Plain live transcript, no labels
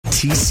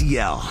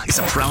TCL is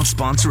a proud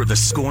sponsor of the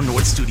Score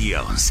North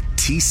Studios.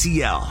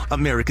 TCL,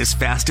 America's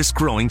fastest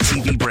growing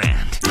TV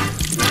brand.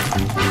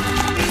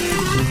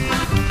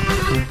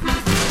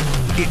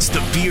 It's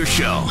The Beer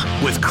Show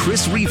with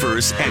Chris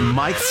Reavers and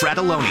Mike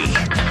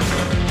Fratelloni.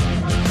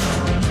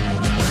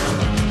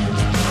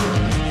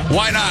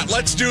 Why not?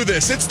 Let's do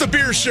this. It's The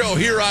Beer Show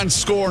here on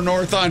Score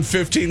North on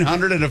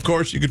 1500. And, of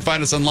course, you can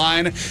find us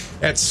online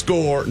at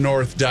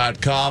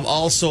scorenorth.com.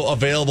 Also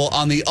available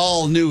on the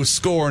all-new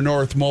Score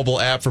North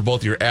mobile app for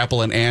both your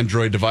Apple and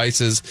Android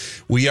devices.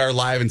 We are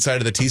live inside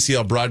of the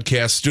TCL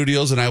broadcast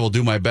studios, and I will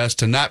do my best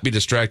to not be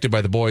distracted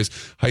by the boys'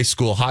 high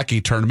school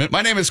hockey tournament.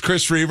 My name is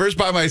Chris Reavers.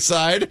 By my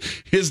side,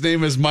 his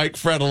name is Mike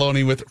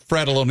Fratelloni with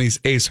Fratelloni's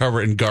Ace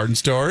Harbor and Garden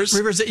Stores.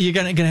 Reavers, you're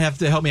going to have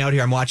to help me out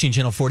here. I'm watching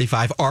Channel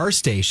 45, our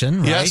station,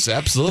 right? Yes,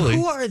 absolutely.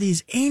 Who are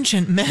these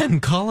ancient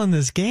men calling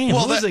this game?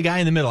 Well, who's the guy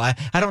in the middle? I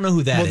don't know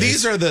who that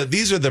is. Well,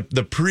 these are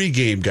the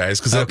pre-game guys,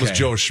 because that was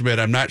Joe Schmidt.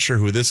 I'm not sure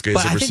who this guy's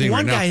but that we're seeing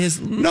right now. Guy is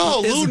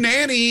Lou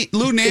Nanny.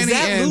 Is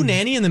that Lou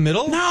Nanny in the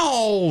middle?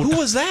 No. Who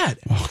was that?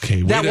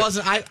 Okay, that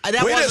wasn't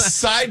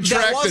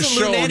sidetrack the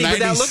show. Lou Nanny, 90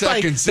 but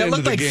that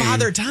looked like game.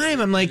 Father Time.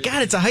 I'm like,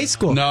 God, it's a high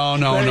school. No,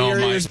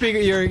 your speaker,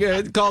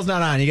 your call's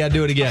not on. You got to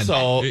do it again.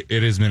 So it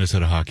is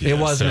Minnesota hockey. It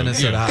was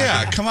Minnesota hockey.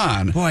 Yeah, come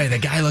on. Boy, the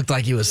guy looked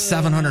like he was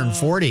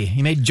 740.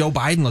 He made Joe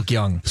Biden look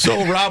young.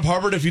 So, Rob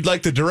Hubbard, if you'd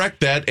like to direct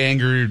that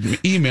angry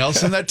email,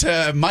 send that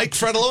to Mike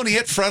Fratelloni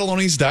at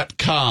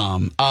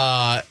Frattellonis.com.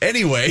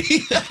 Anyway,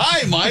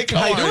 hi, Mike.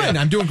 How you doing?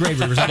 I'm doing great,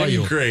 Rivers. How about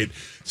you? Great.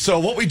 So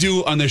what we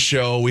do on this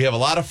show, we have a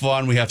lot of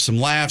fun. We have some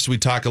laughs. We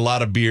talk a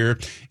lot of beer,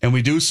 and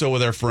we do so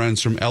with our friends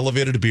from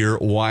Elevated Beer,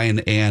 Wine,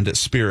 and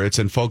Spirits.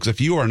 And folks,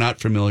 if you are not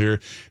familiar,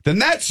 then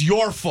that's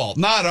your fault,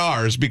 not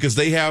ours, because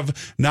they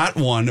have not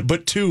one,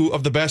 but two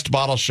of the best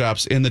bottle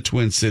shops in the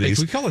Twin Cities.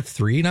 Hey, can we call it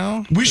three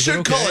now? We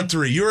should call it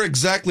three. You're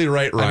exactly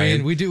right,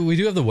 Ryan. I mean, we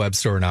do have the web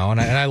store now, and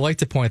I like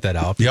to point that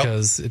out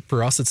because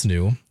for us it's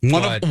new.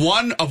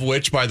 One of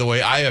which, by the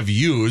way, I have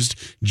used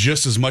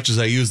just as much as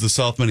I use the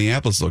South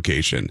Minneapolis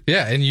location.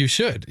 Yeah, and you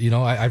should.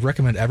 I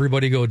recommend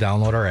everybody go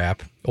download our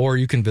app, or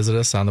you can visit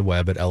us on the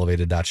web at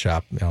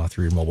elevated.shop,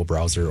 through your mobile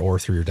browser or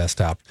through your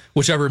desktop,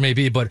 whichever it may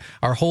be. But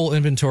our whole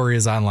inventory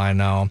is online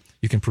now.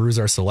 You can peruse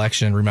our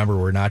selection. Remember,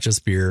 we're not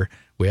just beer.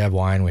 We have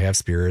wine, we have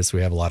spirits,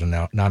 we have a lot of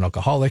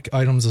non-alcoholic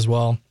items as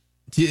well.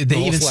 They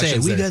even say,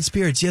 we got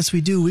spirits. Yes,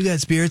 we do. We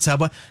got spirits. How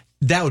about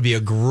that? Would be a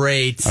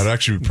great. That'd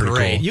actually be pretty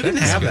cool. You can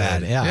have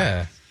that.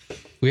 Yeah.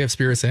 We have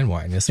spirits and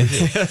wine. Yes, we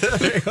do.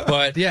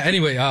 But yeah,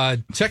 anyway,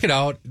 check it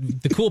out.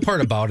 The cool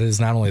part about it is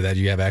not only that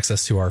you have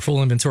access to our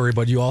full inventory,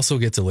 but you also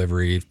get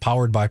delivery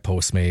powered by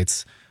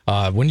Postmates.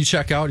 When you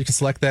check out, you can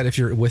select that if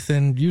you're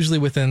usually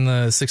within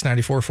the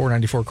 694,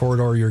 494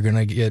 corridor, you're going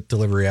to get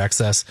delivery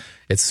access.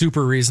 It's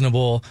super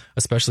reasonable,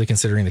 especially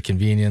considering the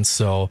convenience.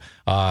 So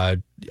a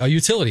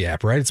utility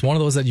app, right? It's one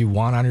of those that you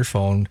want on your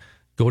phone.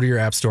 Go to your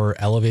app store.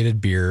 Elevated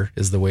Beer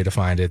is the way to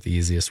find it, the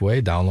easiest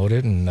way. Download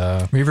it. And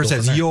Reavers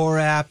has your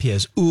app. He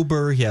has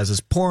Uber. He has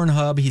his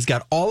Pornhub. He's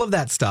got all of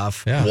that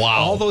stuff. Yeah. Wow.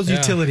 All those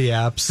utility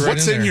apps. Right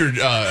What's in your in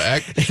your energy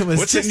shake,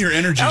 by the way?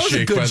 That was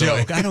a good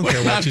joke. I don't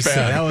care what you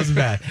said. That wasn't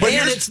bad. But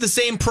it's the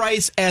same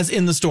price as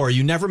in the store.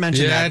 You never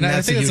mentioned that. And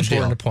I think it's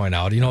important to point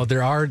out.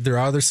 There are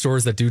other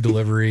stores that do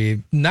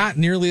delivery not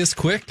nearly as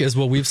quick as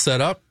what we've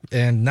set up,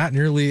 and not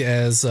nearly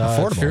as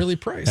fairly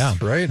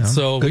priced, right? Yeah.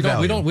 So we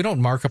don't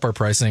mark up our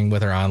pricing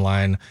with our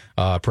online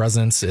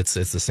presence. It's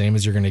the same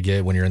as you're going to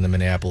get when you're in the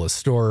Minneapolis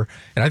store,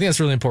 and I think that's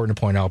really important to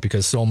point out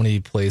because so many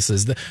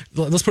places.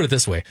 Let's put it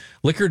this way: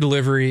 liquor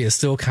delivery is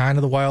still kind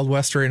of the Wild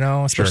West right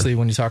now, especially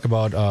when you talk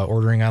about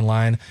ordering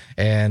online,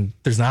 and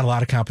there's not a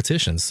lot of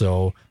competition.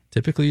 So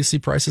typically you see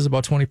prices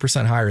about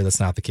 20% higher. That's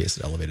not the case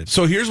at Elevated.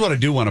 So here's what I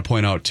do want to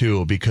point out,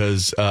 too,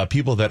 because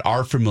people that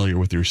are familiar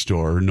with your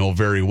store know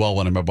very well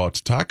what I'm about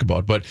to talk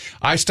about. But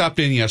I stopped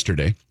in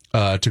yesterday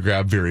to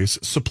grab various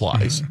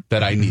supplies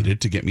that I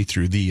needed to get me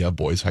through the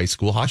boys' high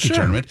school hockey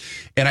tournament.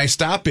 And I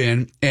stop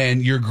in,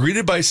 and you're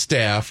greeted by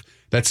staff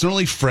that's not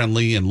only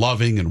friendly and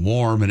loving and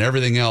warm and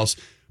everything else,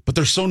 but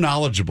they're so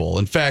knowledgeable.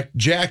 In fact,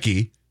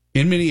 Jackie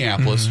in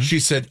Minneapolis,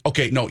 she said,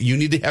 okay, no, you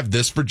need to have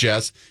this for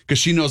Jess because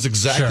she knows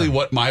exactly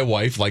what my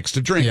wife likes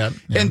to drink. Yep.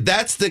 And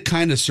that's the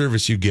kind of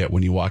service you get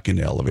when you walk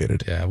into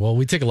Elevated. Yeah, well,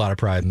 we take a lot of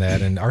pride in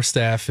that, and our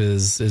staff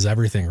is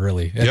everything,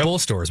 really. At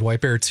both stores,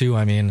 White Bear, too.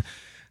 I mean,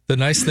 the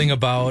nice thing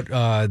about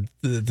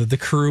the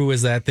crew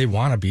is that they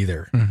want to be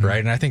there, right?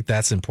 And I think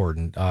that's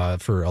important.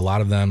 For a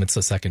lot of them, it's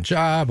a second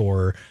job,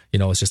 or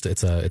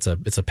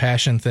it's a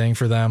passion thing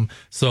for them.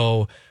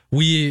 So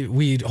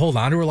we hold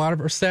on to a lot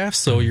of our staff,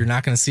 so you're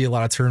not going to see a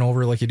lot of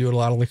turnover like you do at a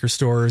lot of liquor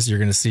stores. You're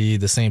going to see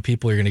the same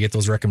people. You're going to get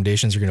those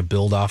recommendations. You're going to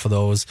build off of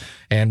those,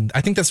 and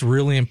I think that's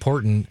really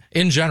important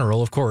in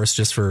general, of course,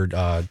 just for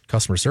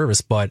customer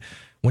service, but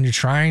when you're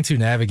trying to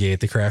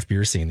navigate the craft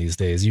beer scene these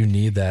days, you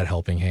need that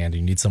helping hand.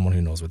 You need someone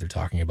who knows what they're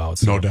talking about.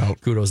 So no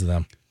doubt. Kudos to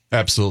them.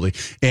 Absolutely.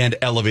 And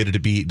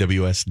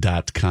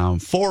elevatedbws.com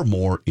for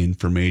more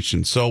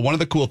information. So one of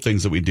the cool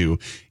things that we do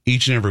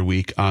each and every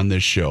week on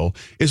this show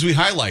is we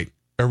highlight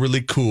a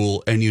really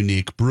cool and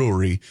unique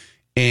brewery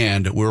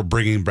and we're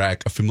bringing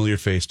back a familiar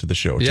face to the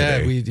show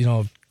today.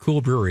 Yeah,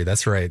 cool brewery.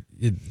 That's right.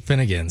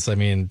 Finnegans. I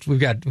mean, we've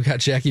got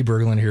Jackie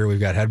Berglund here. We've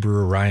got head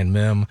brewer Ryan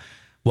Mim.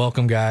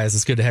 Welcome, guys.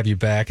 It's good to have you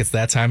back. It's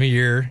that time of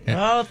year.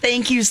 Oh,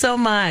 thank you so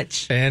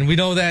much. And we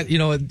know that,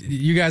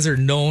 you guys are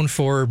known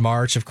for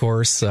March, of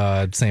course,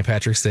 St.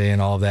 Patrick's Day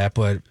and all of that,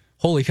 but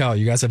holy cow,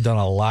 you guys have done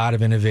a lot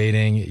of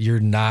innovating. You're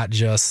not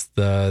just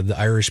the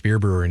Irish beer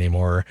brewer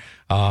anymore.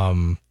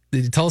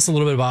 Tell us a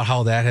little bit about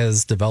how that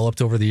has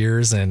developed over the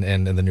years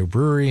and the new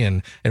brewery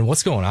and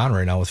what's going on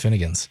right now with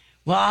Finnegans.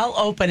 Well,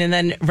 I'll open and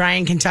then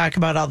Ryan can talk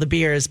about all the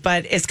beers,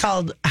 but it's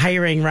called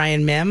hiring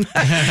Ryan Mim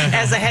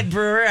as a head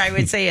brewer, I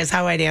would say is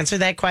how I'd answer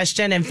that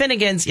question. And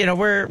Finnegans,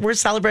 we're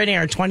celebrating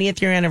our 20th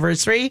year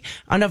anniversary.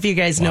 I don't know if you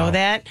guys know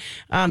that.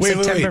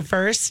 September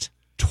 1st.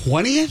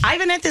 20th? I've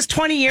been at this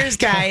 20 years,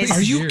 guys.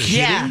 Are you kidding?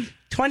 Yeah.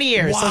 20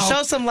 years. Wow. So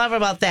show some love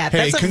about that.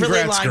 Hey, That's a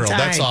really long girl. time.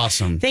 That's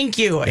awesome. Thank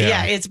you.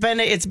 Yeah, it's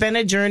been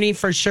a journey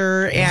for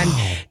sure, and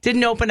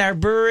didn't open our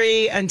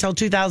brewery until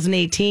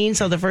 2018.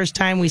 So the first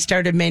time we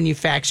started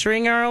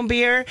manufacturing our own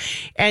beer,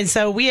 and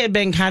so we had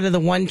been kind of the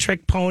one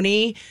trick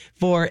pony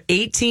for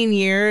 18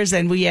 years,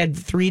 and we had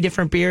 3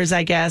 different beers,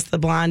 I guess, the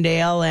Blonde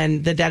Ale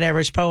and the Dead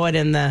Irish Poet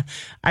and the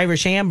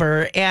Irish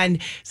Amber. And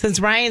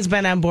since Ryan's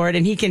been on board,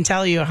 and he can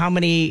tell you how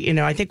many,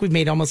 I think we've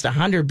made almost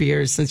 100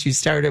 beers since you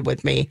started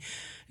with me.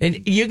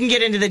 And you can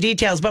get into the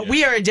details, but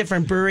we are a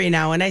different brewery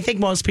now. And I think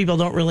most people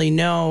don't really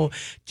know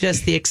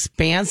just the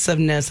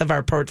expansiveness of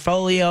our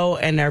portfolio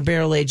and our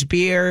barrel-aged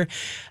beer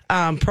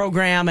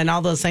program and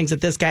all those things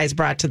that this guy's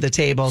brought to the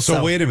table.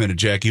 So wait a minute,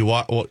 Jackie.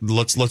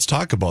 Let's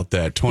talk about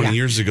that. 20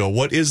 years ago,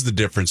 what is the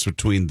difference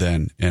between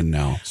then and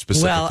now,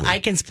 specifically? Well, I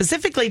can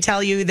specifically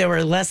tell you there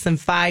were less than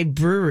 5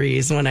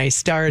 breweries when I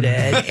started.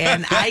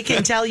 And I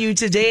can tell you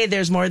today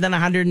there's more than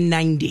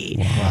 190.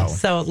 Wow.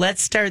 So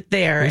let's start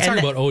there. We talk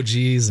about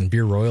OGs and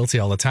beer royalty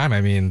all the time.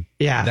 I mean,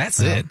 that's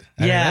it.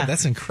 I mean,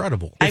 that's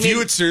incredible.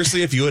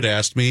 If you had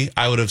asked me,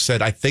 I would have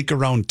said, I think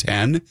around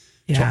 10.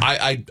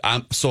 Yeah.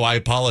 So I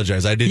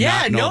apologize. I did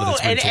not know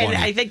that it's been 20.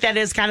 And I think that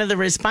is kind of the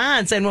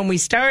response. And when we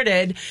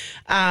started,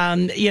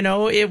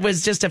 it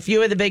was just a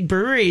few of the big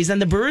breweries, and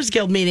the Brewers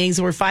Guild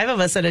meetings were 5 of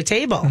us at a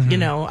table.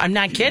 Mm-hmm. I'm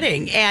not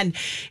kidding. And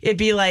it'd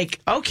be like,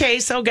 okay,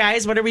 so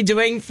guys, what are we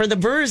doing for the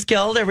Brewers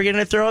Guild? Are we going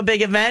to throw a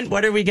big event?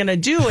 What are we going to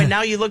do? And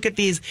now you look at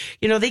these,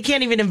 they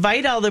can't even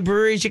invite all the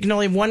breweries. You can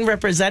only have one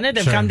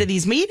representative come to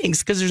these meetings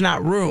because there's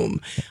not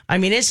room. I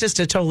mean, it's just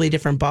a totally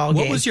different ballgame.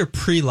 What was your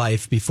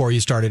pre-life before you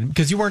started?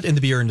 Because you weren't in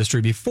the beer industry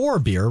before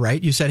beer,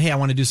 right? You said, hey, I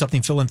want to do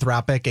something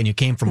philanthropic, and you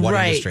came from what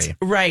industry?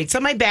 Right. So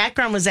my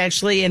background was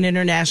actually in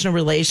international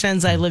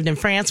relations. I lived in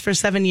France for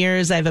 7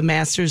 years. I have a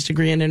master's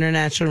degree in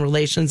international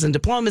relations and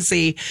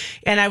diplomacy,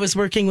 and I was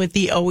working with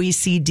the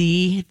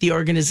OECD, the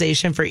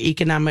Organization for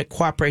Economic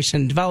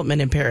Cooperation and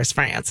Development in Paris,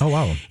 France. Oh,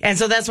 wow. And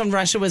so that's when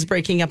Russia was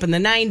breaking up in the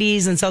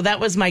 90s, and so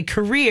that was my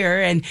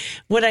career. And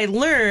what I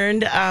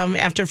learned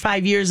after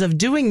 5 years of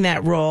doing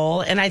that role,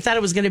 and I thought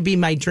it was going to be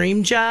my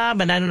dream job,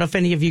 and I don't know if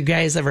any of you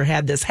guys ever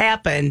had this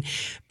happen,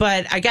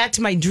 but I got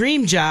to my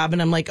dream job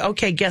and I'm like,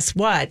 okay, guess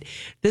what?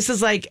 This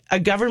is like a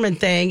government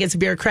thing. It's a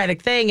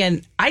bureaucratic thing.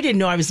 And I didn't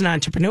know I was an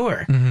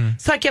entrepreneur. Mm-hmm.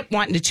 So I kept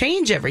wanting to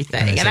change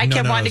everything. And I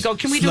kept wanting to go,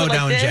 can we do it like this?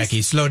 Slow down,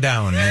 Jackie. Slow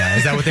down. Yeah.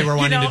 Is that what they were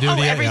wanting to do?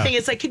 Everything.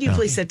 It's like, could you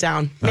please sit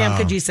down? Ma'am,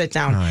 could you sit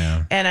down? Oh,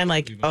 yeah. And I'm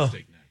like,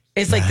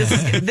 it's like,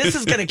 this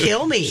is going to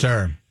kill me.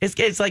 Sure.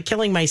 It's like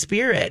killing my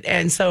spirit.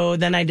 And so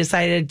then I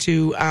decided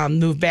to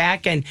move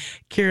back. And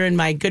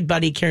my good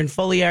buddy, Kieran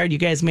Folliard, you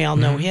guys may all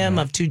know him,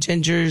 of Two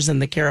Gingers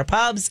and the Cara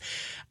Pubs.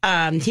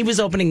 He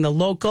was opening the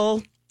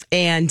local,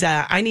 and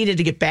I needed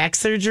to get back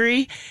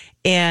surgery.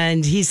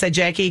 And he said,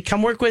 Jackie,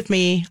 come work with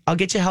me. I'll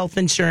get you health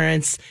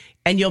insurance,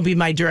 and you'll be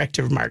my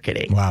director of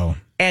marketing. Wow.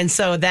 And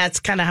so that's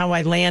kind of how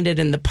I landed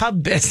in the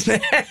pub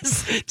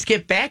business to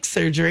get back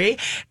surgery.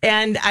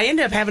 And I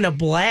ended up having a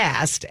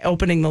blast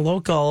opening the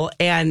local,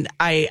 and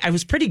I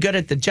was pretty good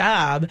at the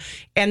job.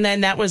 And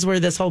then that was where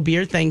this whole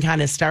beer thing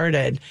kind of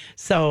started.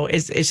 So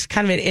it's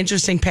kind of an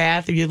interesting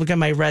path. If you look at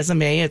my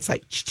resume, it's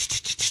like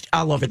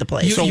all over the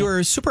place.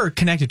 You're super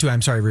connected to,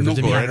 I'm sorry, Rufus,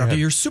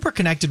 you're super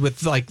connected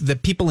with like the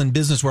people in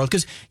business world,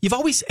 because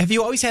have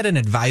you always had an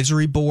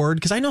advisory board?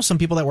 Because I know some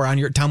people that were on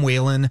Tom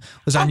Whalen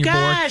was on your board.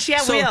 Oh gosh, yeah,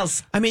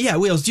 Wheels. I mean, yeah,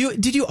 Wheels.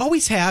 Did you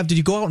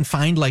go out and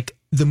find like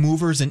the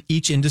movers in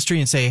each industry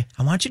and say,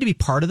 I want you to be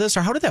part of this?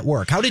 Or how did that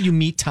work? How did you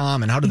meet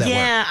Tom, and how did that work?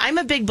 Yeah, I'm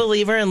a big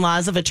believer in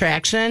laws of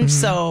attraction. Mm-hmm.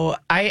 So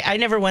I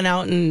never went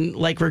out and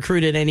like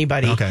recruited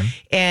anybody. Okay.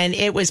 And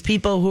it was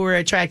people who were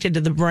attracted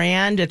to the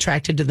brand,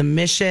 attracted to the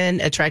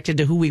mission, attracted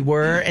to who we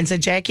were, and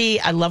said,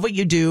 Jackie, I love what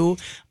you do.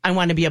 I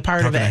want to be a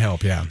part of it. How can I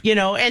help? Yeah.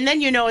 And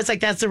then it's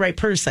like that's the right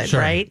person,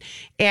 right?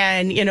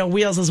 And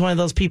Wheels is one of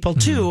those people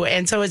too.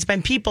 And so it's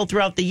been people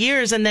throughout the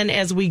years, and then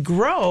as we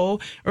grow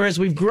or as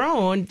we've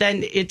grown,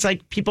 then it's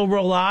like people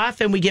roll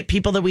off, and we get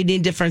people that we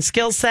need different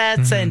skill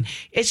sets, and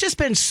it's just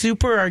been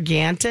super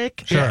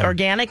organic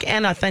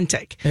and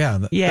authentic. Yeah,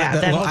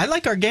 I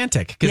like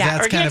organic because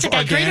that's kind of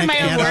organic. I created my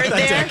own word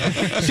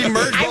there. She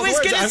merged both I was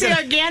going to say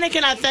organic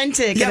and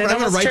authentic. Yeah, and but I'm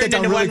going to write that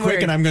down really quick,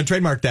 word. and I'm going to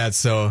trademark that.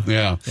 So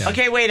yeah.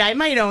 Okay, wait, I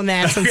might own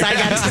that since I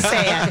got to say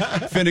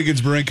it.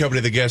 Finnegans Brewing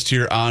Company, the guest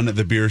here on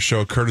the Beer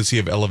Show, courtesy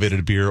of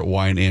Elevated Beer,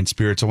 Wine, and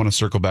Spirits. I want to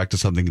circle back to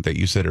something that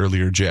you said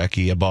earlier,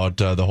 Jackie, about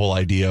the whole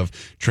idea of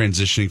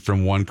transitioning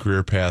from one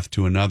career path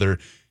to another.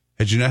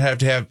 Had you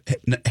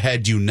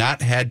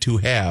not had to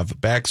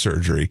have back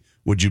surgery,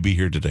 would you be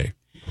here today?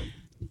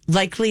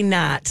 Likely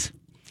not.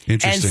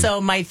 Interesting. And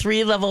so my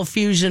 3-level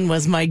fusion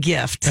was my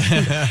gift.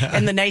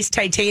 And the nice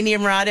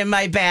titanium rod in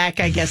my back,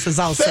 I guess, is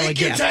also a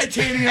gift. Thank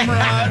you, titanium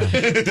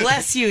rod.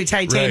 Bless you,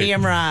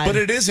 titanium rod. But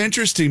it is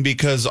interesting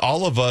because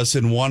all of us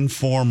in one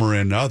form or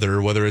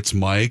another, whether it's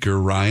Mike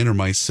or Ryan or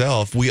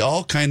myself, we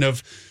all kind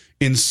of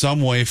in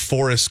some way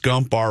Forrest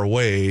Gump our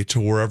way to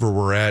wherever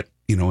we're at,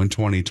 in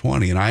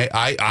 2020. And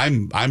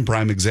I'm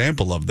prime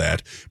example of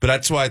that. But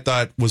that's what I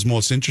thought was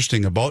most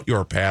interesting about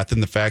your path,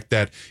 and the fact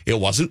that it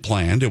wasn't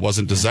planned, it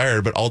wasn't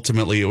desired, but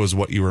ultimately it was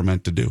what you were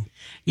meant to do.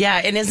 Yeah,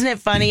 and isn't it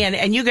funny?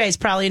 And you guys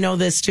probably know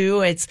this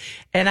too.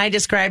 And I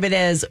describe it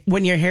as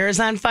when your hair is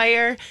on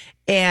fire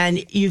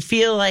and you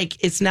feel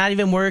like it's not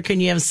even work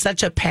and you have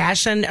such a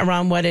passion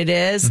around what it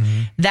is.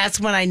 That's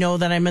when I know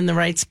that I'm in the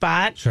right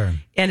spot. Sure.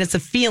 And it's a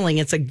feeling,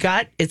 it's a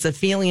gut, it's a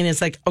feeling, and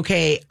it's like,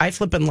 okay, I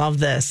flippin' love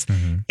this.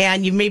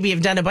 And you maybe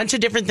have done a bunch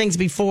of different things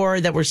before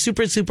that were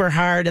super, super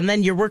hard, and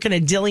then you're working a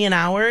dillion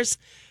hours,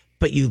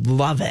 but you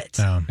love it.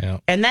 Yeah.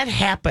 And that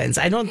happens.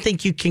 I don't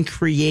think you can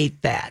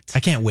create that. I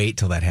can't wait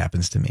till that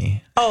happens to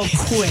me. Oh,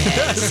 quit.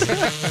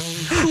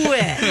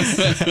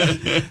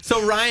 Quit.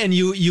 So, Ryan,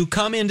 you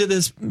come into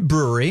this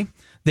brewery.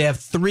 They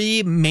have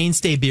 3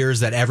 mainstay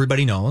beers that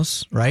everybody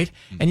knows, right?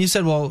 And you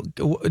said, well,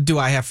 do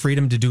I have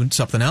freedom to do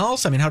something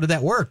else? I mean, how did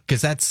that work?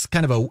 Because that's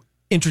kind of a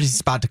interesting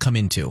spot to come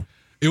into.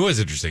 It was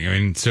interesting. I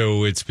mean,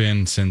 so it's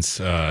been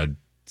since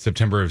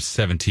September of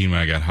 17 when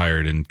I got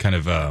hired, and kind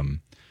of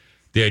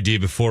the idea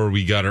before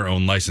we got our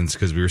own license,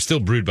 because we were still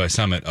Brewed by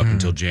Summit up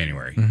until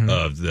January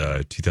of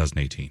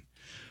 2018.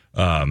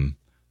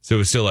 So it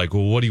was still like,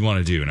 well, what do you want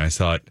to do? And I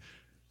thought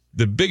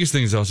the biggest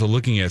thing is also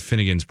looking at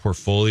Finnegans'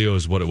 portfolio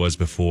is what it was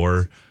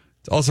before.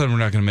 All of a sudden, we're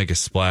not going to make a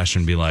splash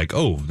and be like,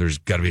 oh, there's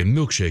got to be a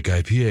milkshake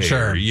IPA.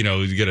 Sure. Or, you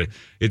got to,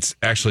 it's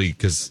actually,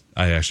 because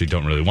I actually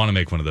don't really want to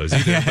make one of those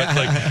either.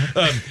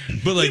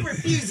 But like, He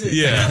refuses.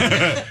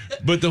 Yeah.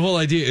 But the whole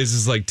idea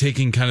is like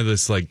taking kind of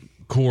this like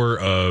core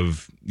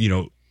of,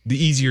 the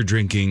easier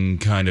drinking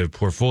kind of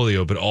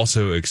portfolio, but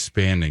also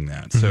expanding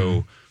that.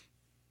 So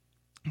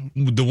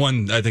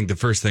I think the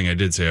first thing I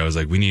did say, I was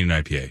like, we need an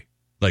IPA.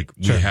 Like,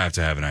 we have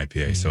to have an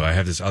IPA. So I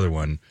have this other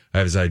one. I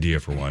have this idea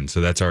for one.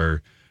 So that's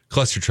our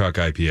Cluster Truck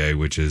IPA,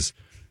 which is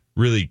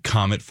really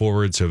Comet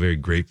forward. So very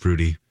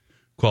grapefruity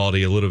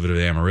quality, a little bit of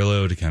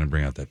Amarillo to kind of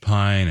bring out that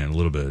pine, and a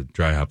little bit of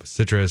dry hop with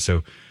citrus.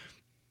 So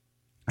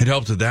it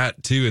helped with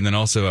that too. And then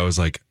also I was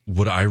like,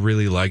 what I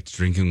really liked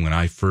drinking when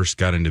I first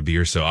got into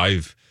beer. So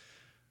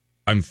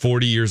I'm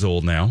 40 years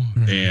old now,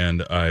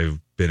 and I've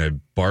been a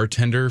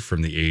bartender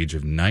from the age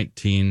of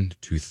 19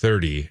 to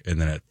 30.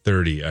 And then at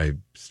 30, I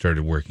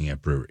started working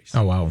at breweries.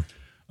 Oh, wow.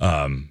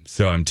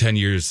 So I'm 10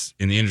 years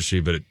in the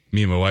industry, but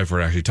me and my wife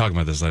were actually talking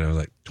about this. I was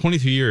like,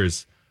 22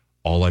 years,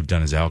 all I've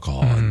done is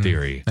alcohol in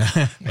theory.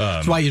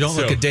 That's why you don't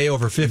look a day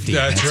over 50.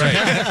 That's right.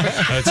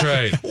 That's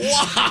right.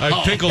 Wow.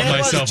 I pickled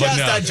myself just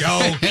enough. a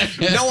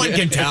joke. No one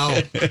can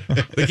tell.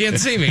 They can't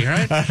see me,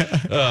 right?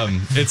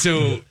 And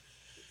so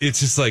it's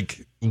just like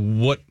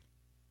what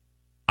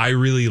I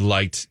really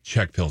liked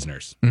Czech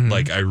Pilsners.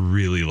 Like I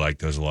really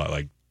liked those a lot,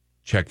 like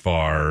Czech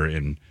Var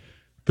and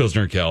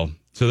Pilsner Kel.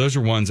 So those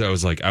are ones I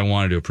was like, I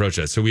wanted to approach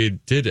that. So we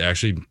did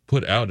actually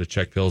put out a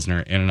Czech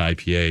Pilsner and an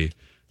IPA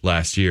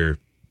last year.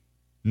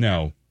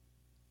 Now,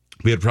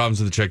 we had problems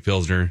with the Czech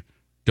Pilsner.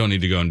 Don't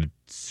need to go into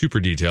super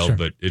detail,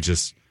 but it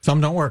just... Some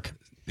don't work.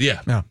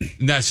 Yeah. And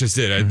that's just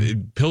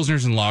it.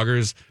 Pilsners and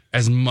lagers,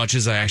 as much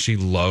as I actually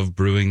love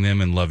brewing them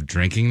and love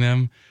drinking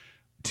them,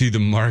 to the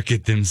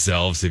market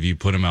themselves, if you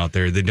put them out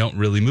there, they don't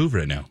really move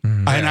right now.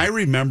 And I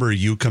remember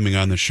you coming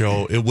on the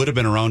show. It would have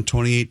been around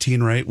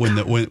 2018, right? When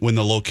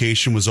the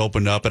location was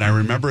opened up. And I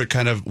remember it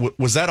kind of,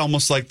 was that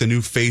almost like the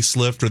new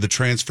facelift or the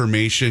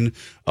transformation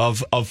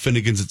of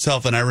Finnegans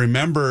itself? And I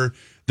remember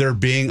there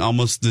being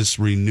almost this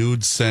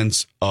renewed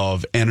sense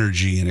of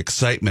energy and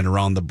excitement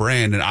around the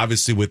brand. And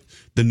obviously with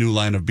the new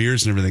line of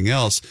beers and everything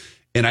else.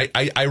 And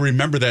I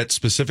remember that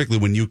specifically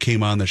when you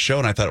came on the show,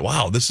 and I thought,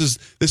 wow, this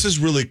is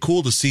really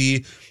cool to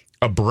see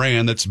a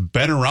brand that's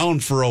been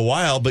around for a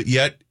while, but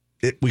yet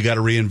we got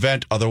to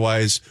reinvent.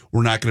 Otherwise,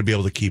 we're not going to be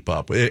able to keep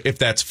up, if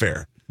that's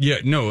fair.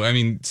 Yeah, no, I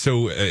mean,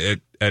 so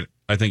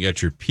I think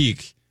at your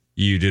peak,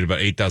 you did about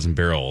 8,000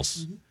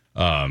 barrels.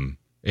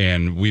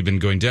 And we've been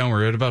going down.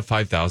 We're at about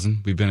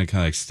 5,000. We've been at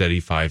kind of like steady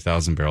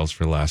 5,000 barrels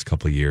for the last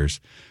couple of years.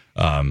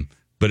 But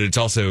it's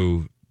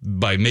also,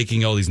 by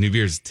making all these new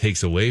beers, it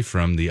takes away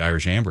from the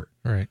Irish Amber.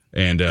 Right.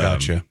 And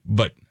Gotcha.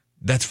 But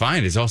that's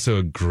fine. It's also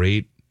a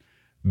great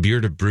beer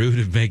to brew,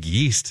 to make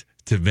yeast,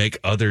 to make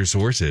other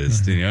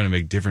sources, to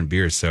make different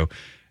beers. So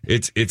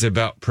it's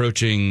about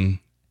approaching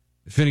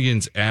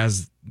Finnegans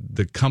as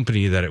the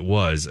company that it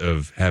was,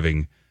 of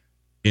having,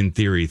 in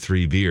theory,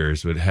 3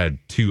 beers, but it had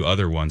 2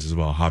 other ones as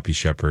well, Hoppy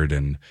Shepherd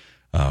and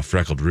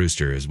Freckled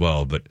Rooster as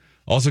well. But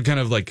also kind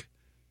of like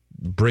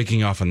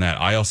breaking off on that,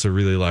 I also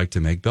really like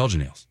to make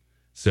Belgian ales.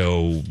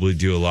 So we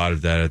do a lot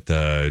of that at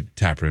the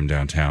tap room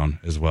downtown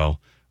as well.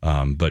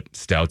 But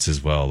stouts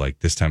as well. Like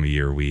this time of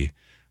year, we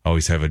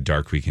always have a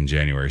dark week in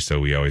January. So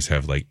we always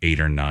have like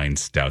 8 or 9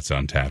 stouts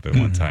on tap at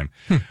one time.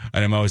 And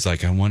I'm always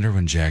like, I wonder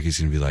when Jackie's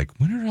going to be like,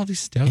 when are all these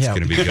stouts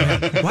going to be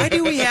gone? Why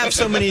do we have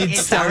so many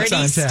It's stouts already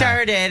on tap?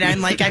 started.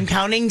 I'm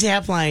counting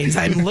tap lines.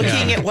 I'm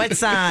looking at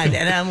what's on,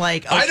 and I'm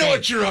like, okay, I know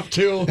what you're up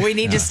to. we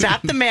need to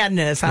stop the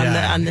madness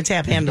on the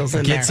tap handles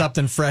in Get there.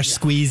 something fresh,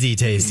 squeezy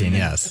tasting,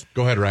 yes.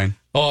 Go ahead, Ryan.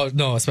 Oh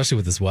no, especially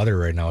with this weather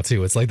right now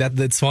too. It's like that.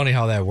 It's funny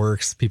how that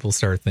works. People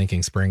start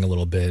thinking spring a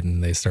little bit,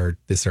 and they start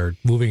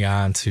moving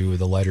on to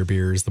the lighter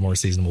beers, the more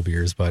seasonable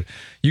beers. But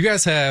you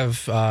guys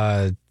have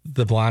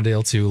the Blonde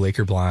Ale 2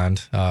 Laker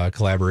Blonde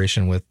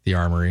collaboration with the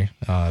Armory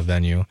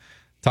venue.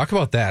 Talk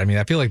about that. I mean,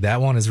 I feel like that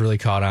one has really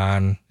caught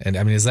on, and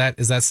I mean, is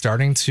that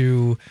starting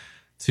to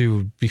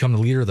become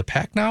the leader of the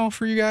pack now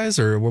for you guys,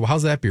 or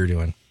how's that beer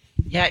doing?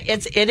 Yeah,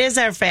 it is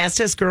our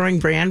fastest growing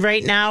brand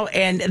right now.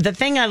 And the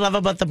thing I love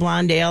about the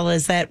Blonde Ale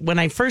is that when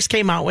I first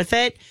came out with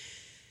it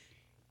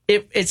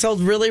sold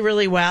really,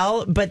 really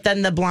well. But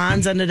then the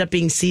blondes ended up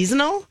being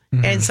seasonal.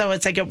 And so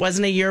it's like it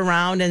wasn't a year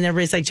round. And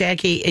everybody's like,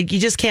 Jackie, you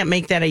just can't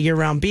make that a year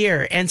round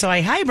beer. And so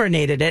I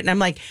hibernated it. And I'm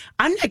like,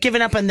 I'm not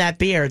giving up on that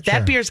beer.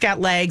 That beer's got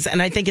legs,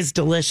 and I think it's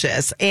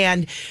delicious.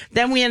 And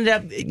then we ended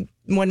up,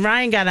 when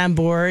Ryan got on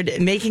board,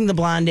 making the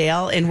Blonde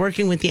Ale and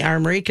working with the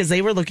Armory, because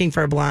they were looking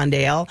for a Blonde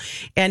Ale,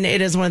 and it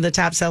is one of the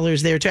top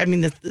sellers there too. I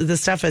mean, the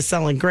stuff is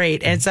selling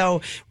great, and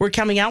so we're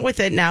coming out with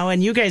it now,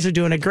 and you guys are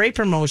doing a great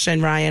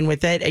promotion, Ryan,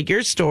 with it at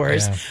your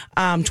stores.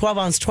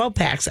 12-ounce 12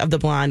 packs of the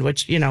Blonde,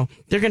 which they're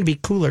going to be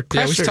cooler crushers.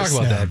 Yeah, we should talk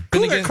about that.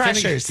 Cooler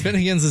crushers.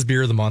 Finnegans is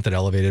beer of the month at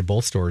Elevated,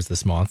 both stores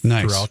this month,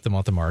 throughout the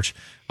month of March.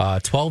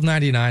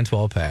 $12.99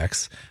 12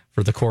 packs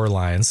for the core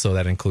lines. So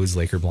that includes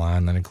Laker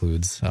Blonde, that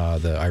includes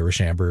the Irish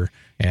Amber,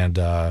 and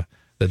the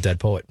Dead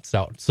Poet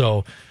Stout.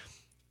 So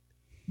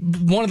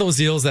one of those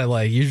deals that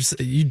like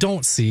you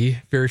don't see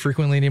very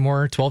frequently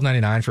anymore.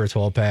 $12.99 for a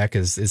 12 pack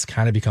is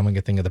kind of becoming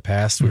a thing of the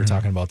past. We were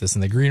talking about this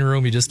in the green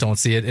room. You just don't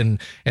see it,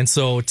 and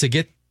so to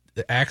get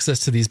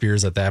access to these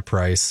beers at that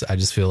price, I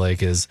just feel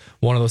like is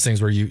one of those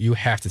things where you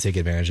have to take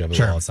advantage of it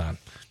while it's on.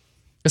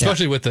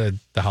 Especially with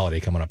the holiday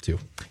coming up too.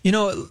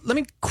 Let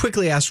me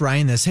quickly ask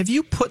Ryan this. Have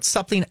you put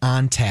something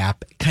on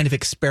tap kind of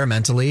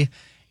experimentally,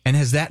 and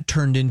has that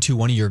turned into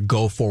one of your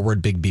go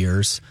forward big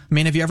beers? I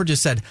mean, have you ever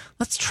just said,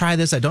 let's try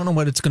this, I don't know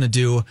what it's going to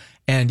do,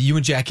 and you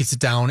and Jackie sit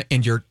down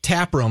and your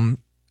tap room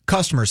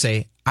customers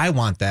say, I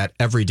want that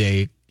every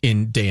day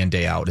in,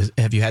 day out.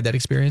 Have you had that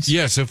experience?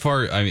 Yeah, so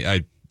far,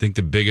 I think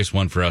the biggest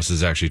one for us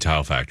is actually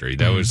Tile Factory.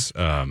 That was,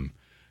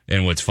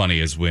 and what's funny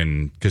is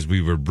because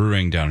we were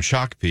brewing down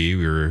Shakopee,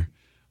 we were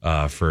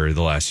for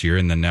the last year,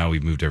 and then now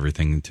we've moved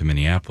everything to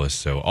Minneapolis.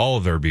 So all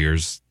of our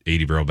beers,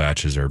 80 barrel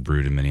batches, are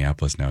brewed in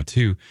Minneapolis now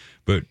too.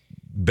 But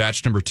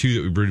batch number 2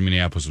 that we brewed in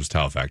Minneapolis was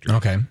Tile Factory.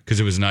 Okay.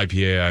 Because it was an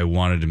IPA I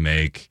wanted to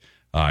make.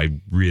 I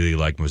really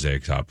like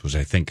Mosaic hops, which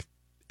I think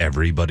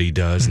everybody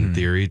does in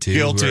theory too.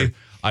 Guilty.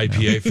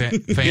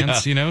 IPA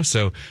fans,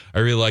 so I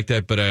really like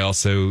that. But I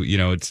also,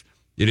 it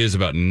is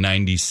about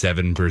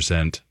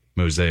 97%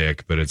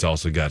 Mosaic, but it's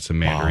also got some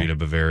Mandarina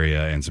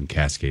Bavaria and some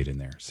Cascade in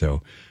there.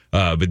 So,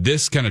 but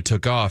this kind of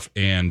took off,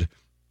 and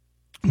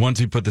once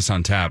we put this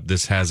on tap,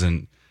 this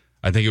hasn't.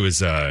 I think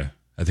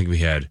we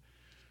had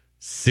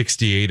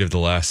 68 of the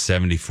last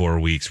 74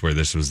 weeks where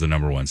this was the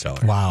number one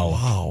seller.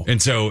 Wow.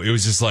 And so it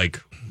was just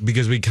like,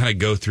 because we kind of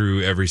go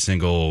through every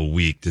single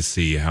week to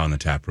see how in the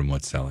tap room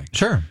what's selling.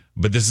 Sure.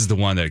 But this is the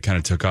one that kind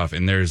of took off.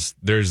 And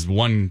there's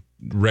one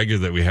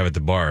regular that we have at the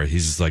bar.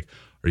 He's just like,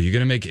 are you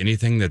going to make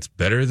anything that's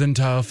better than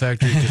Tile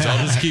Factory? Because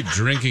I'll just keep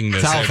drinking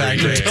this Tile every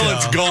Factory. day. Until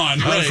it's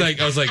gone.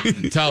 I was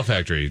like, Tile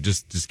Factory,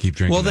 just keep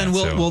drinking. Well, then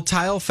will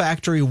Tile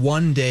Factory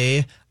one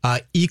day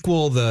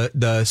equal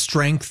the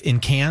strength in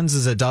cans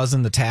as it does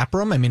in the tap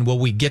room? I mean, will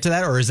we get to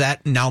that, or is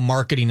that now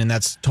marketing and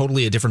that's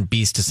totally a different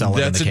beast to sell it in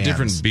the cans? That's a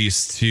different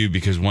beast too,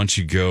 because once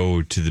you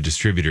go to the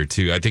distributor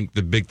too, I think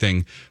the big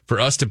thing for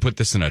us to put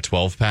this in a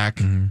 12 pack,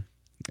 and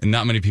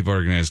not many people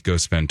are going to go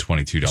spend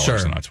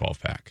 $22 on a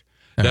 12 pack.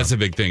 That's a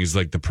big thing. Is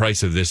like the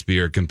price of this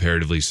beer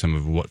comparatively some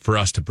of what for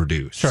us to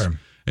produce. Sure.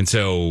 And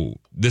so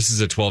this is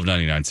a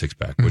 $12.99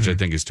 6-pack, which I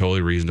think is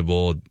totally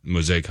reasonable.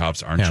 Mosaic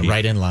hops aren't cheap.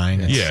 Right in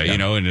line.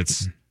 And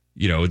it's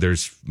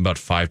there's about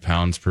 5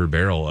 pounds per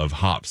barrel of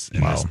hops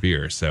in this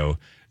beer, so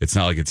it's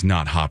not like it's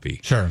not hoppy.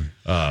 Sure.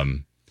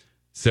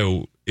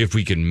 So if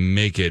we can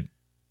make it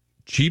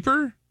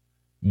cheaper,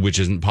 which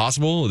isn't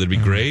possible. That'd be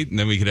great, and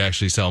then we could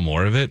actually sell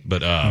more of it.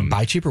 But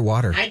buy cheaper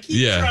water. I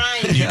keep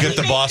trying. You get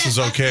the bosses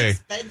okay.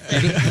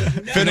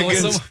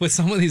 Finnegans. With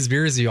some of these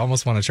beers, you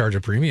almost want to charge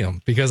a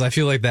premium because I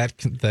feel like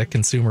that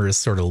consumer is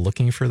sort of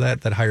looking for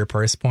that higher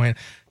price point.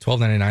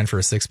 $12.99 for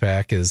a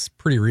 6-pack is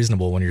pretty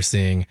reasonable when you're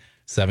seeing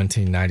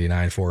 $17.99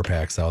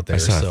 4-packs out there. I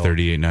saw a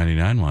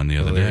 $38.99 one the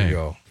other day. There you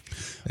go.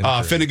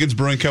 Finnegans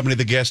Brewing Company,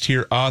 the guest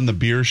here on the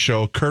Beer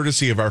Show,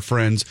 courtesy of our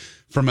friends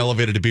from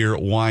Elevated Beer,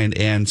 Wine,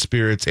 and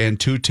Spirits, and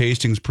 2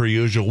 tastings per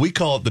usual. We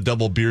call it the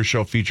Double Beer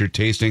Show featured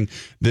tasting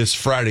this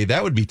Friday.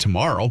 That would be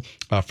tomorrow,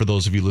 for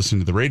those of you listening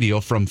to the radio,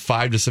 from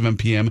 5 to 7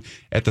 p.m.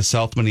 at the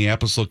South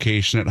Minneapolis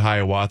location at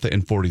Hiawatha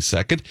and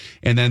 42nd.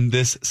 And then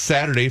this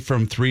Saturday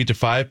from 3 to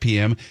 5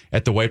 p.m.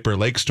 at the White Bear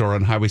Lake store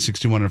on Highway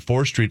 61 and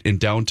 4th Street in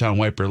downtown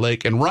White Bear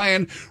Lake. And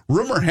Ryan,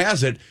 rumor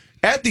has it,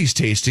 at these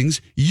tastings,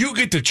 you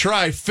get to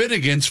try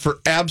Finnegans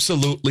for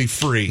absolutely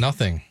free.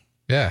 Nothing.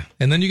 Yeah.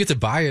 And then you get to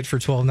buy it for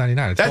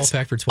 $12.99. A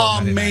 12-pack for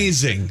 $12.99.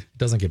 Amazing.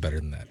 Doesn't get better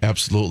than that.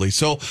 Absolutely.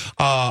 So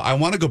I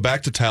want to go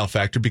back to Tile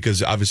Factor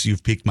because obviously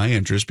you've piqued my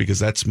interest because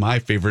that's my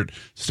favorite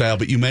style.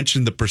 But you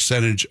mentioned the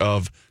percentage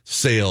of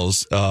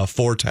sales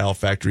for Tile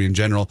Factory in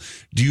general.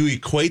 Do you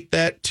equate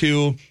that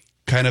to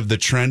kind of the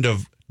trend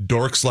of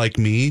dorks like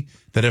me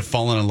that have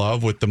fallen in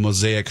love with the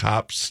Mosaic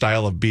hop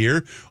style of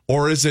beer?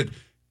 Or is it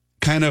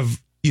kind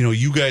of,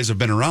 you guys have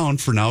been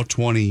around for now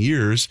 20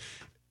 years.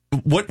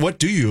 What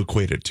do you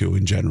equate it to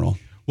in general?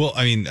 Well,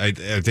 I mean, I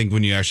think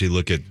when you actually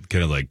look at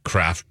kind of like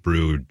craft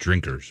brew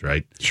drinkers,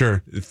 right?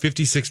 Sure.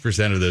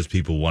 56% of those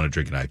people want to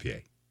drink an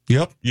IPA.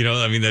 Yep.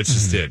 I mean, that's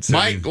just it. So,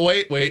 Mike,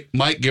 wait.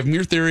 Mike, give them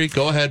your theory.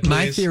 Go ahead, please.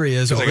 My theory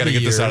is, over I got to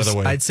get this out of the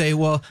way. I'd say,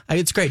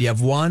 it's great. You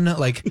have one,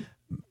 like,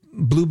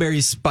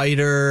 blueberry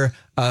spider,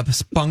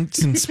 spunks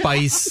and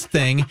spice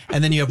thing,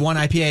 and then you have one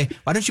IPA.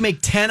 Why don't you make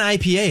 10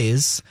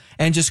 IPAs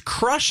and just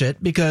crush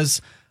it?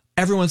 Because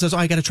everyone says,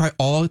 I got to try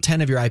all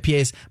 10 of your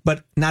IPAs,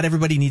 but not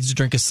everybody needs to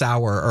drink a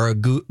sour or a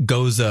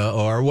goza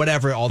or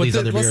whatever these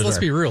other beers let's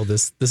are. be real.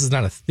 This is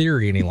not a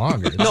theory any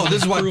longer. No,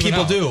 this is what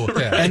people do.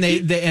 Yeah. And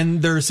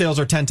and their sales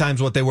are 10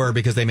 times what they were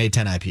because they made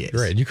 10 IPAs.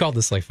 Right. You called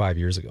this like 5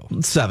 years ago.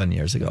 7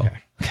 years ago.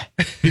 Okay.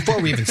 Before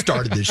we even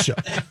started this show.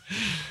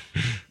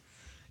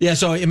 Yeah,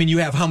 so, I mean, you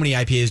have, how many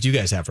IPAs do you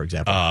guys have, for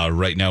example?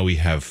 right now we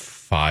have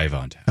 5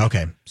 on tap.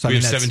 Okay. So we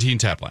have 17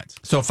 tap lines.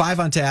 So 5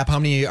 on tap. How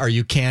many are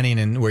you canning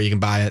and where you can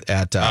buy it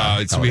at?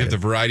 So we have the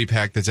variety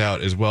pack that's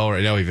out as well.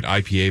 Right now we have an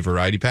IPA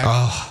variety pack.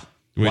 Oh,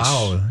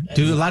 wow.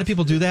 Do a lot of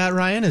people do that,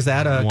 Ryan? Is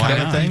that a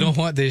kind of thing? You know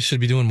what? They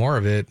should be doing more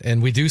of it.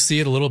 And we do see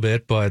it a little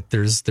bit, but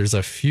there's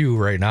a few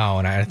right now.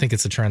 And I think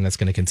it's a trend that's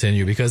going to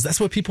continue because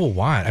that's what people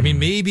want. I mean,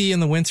 maybe in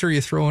the winter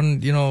you throw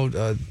in,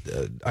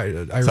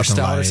 Irish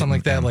stout or something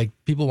like that. Like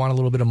people want a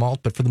little bit of malt,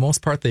 but for the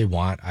most part, they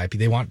want IPA.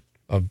 They want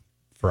a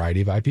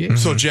variety of IPAs.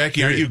 So,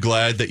 Jackie, aren't you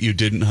glad that you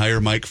didn't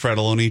hire Mike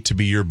Fratelloni to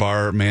be your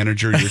bar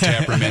manager, your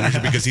taproom manager?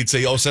 Because he'd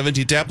say,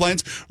 17 tap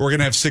lines, we're going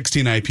to have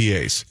 16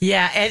 IPAs.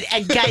 Yeah,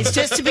 and guys,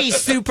 just to be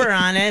super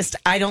honest,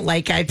 I don't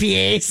like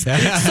IPAs. So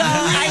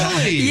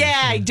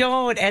I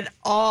don't at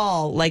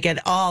all,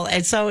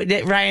 And so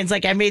Ryan's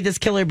like, I made this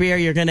killer beer,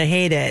 you're going to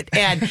hate it.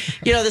 And,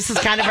 this is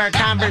kind of our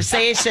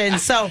conversation.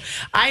 So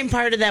I'm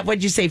part of that,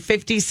 what'd you say,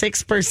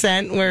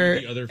 56%,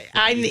 where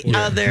I'm the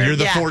other. You're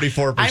the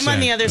 44%. I'm on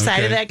the other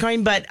side of that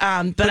coin, but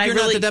I you're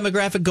really, not the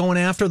demographic going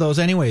after those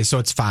anyway, so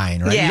it's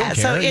fine, right? Yeah,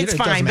 so it's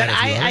fine. But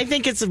I I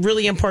think it's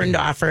really important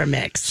to offer a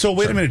mix. So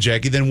wait a minute,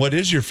 Jackie. Then what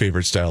is your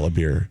favorite style of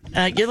beer?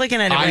 You're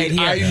looking at it right here.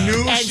 I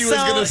knew she was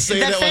going to say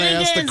that when I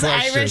asked the Finnegans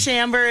question. Irish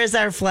Amber is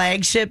our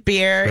flagship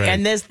beer,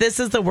 and this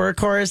is the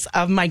workhorse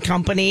of my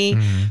company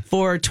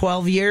for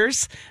 12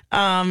 years.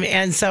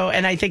 And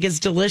I think it's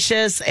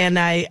delicious, and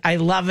I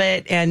love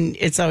it, and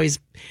it's always.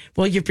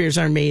 Well, your beers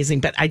are amazing,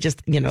 but I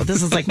just,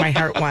 this is like my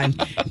heart one.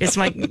 It's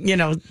my,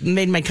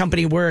 made my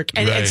company work.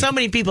 And so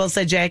many people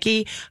said,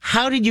 Jackie,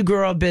 how did you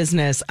grow a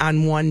business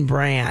on one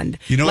brand?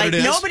 You know what it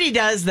is? Nobody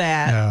does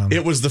that.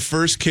 It was the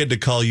first kid to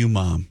call you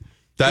mom.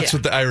 That's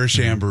what the Irish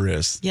Amber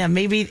is. Yeah,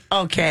 maybe.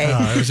 Okay.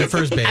 It was your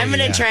first baby. I'm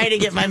going to try to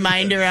get my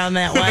mind around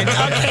that one.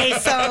 Okay,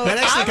 so. That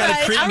actually kind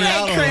of creeped me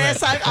out a little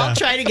Chris, bit. I'll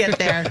try to get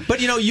there. But,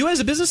 you as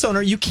a business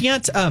owner, you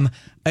can't.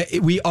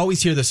 We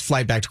always hear this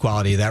flight back to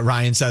quality that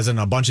Ryan says, and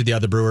a bunch of the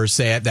other brewers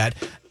say it, that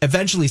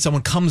eventually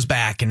someone comes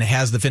back and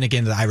has the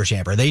Finnegans, the Irish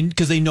Amber,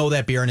 because they know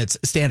that beer and it's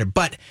standard.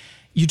 But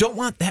you don't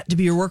want that to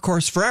be your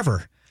workhorse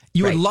forever.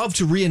 You would love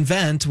to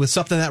reinvent with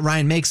something that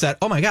Ryan makes that,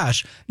 oh my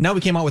gosh, now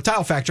we came out with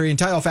Tile Factory, and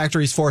Tile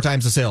Factory's 4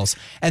 times the sales.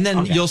 And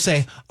then you'll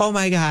say, oh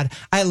my God,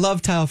 I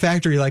love Tile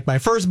Factory like my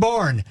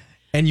firstborn.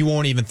 And you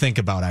won't even think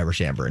about Irish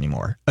Amber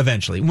anymore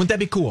eventually. Wouldn't that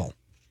be cool?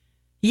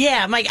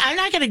 Yeah, Mike, I'm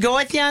not going to go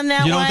with you on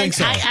that you one. Don't think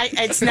so?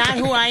 It's not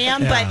who I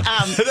am, but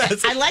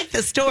I like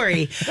the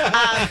story.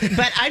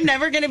 But I'm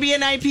never going to be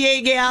an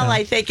IPA gal.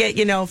 I think at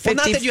 50, not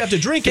that you have to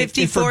drink it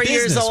 54 for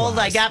years old,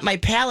 business-wise. I got my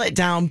palate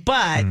down.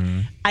 But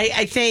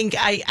I think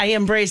I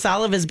embrace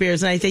all of his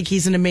beers, and I think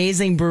he's an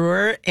amazing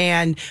brewer,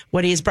 and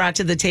what he's brought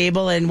to the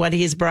table and what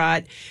he's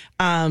brought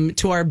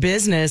to our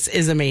business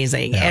is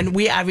amazing. Yeah. And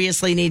we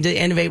obviously need to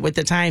innovate with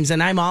the times,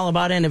 and I'm all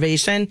about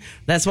innovation.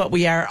 That's what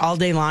we are all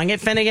day long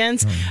at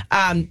Finnegans.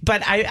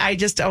 But I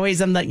just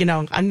always am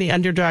I'm the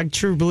underdog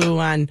true blue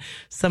on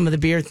some of the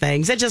beer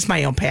things. It's just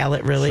my own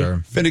palate, really.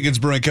 Sure.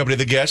 Finnegans Brewing Company,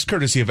 the guest,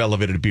 courtesy of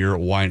Elevated Beer,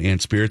 Wine,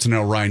 and Spirits. And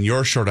now, Ryan,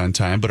 you're short on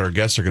time, but our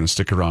guests are going to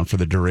stick around for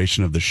the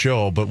duration of the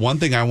show. But one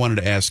thing I wanted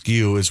to ask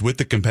you is, with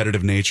the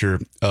competitive nature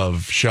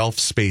of shelf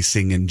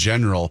spacing in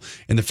general,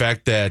 and the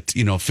fact that,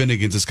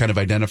 Finnegans is kind of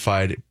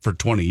identified for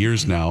 20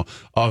 years now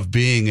of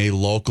being a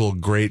local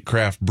great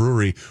craft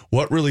brewery,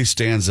 what really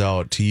stands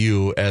out to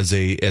you as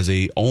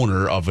a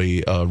owner of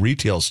a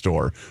retail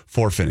store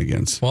for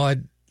Finnegans? Well,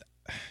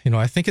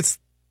 I think it's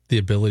the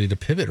ability to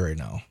pivot right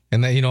now,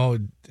 and that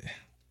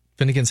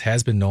Finnegans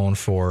has been known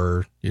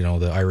for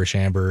the Irish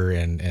Amber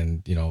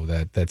and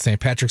that St.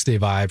 Patrick's Day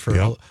vibe for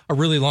a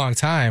really long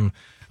time,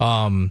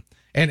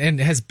 and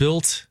has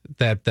built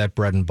that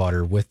bread and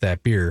butter with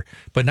that beer.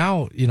 But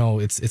now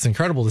it's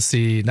incredible to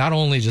see not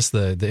only just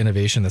the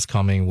innovation that's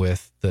coming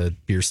with the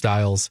beer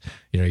styles.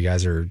 You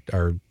guys are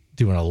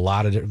doing a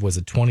lot of, was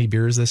it 20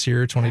 beers this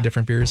year? 20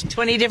 different beers?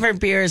 20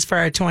 different beers for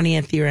our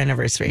 20th year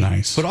anniversary.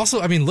 Nice. But also,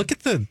 look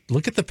at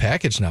the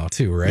package now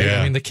too, right?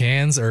 Yeah. The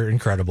cans are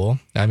incredible.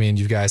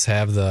 You guys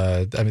have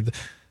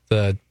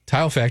the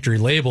Tile Factory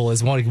label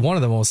is one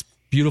of the most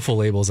beautiful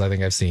labels I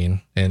think I've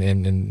seen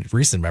in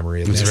recent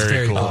memory. It's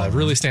very cool. It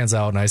really stands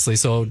out nicely.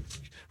 So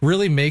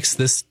really makes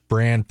this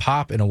brand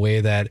pop in a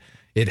way that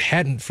it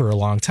hadn't for a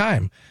long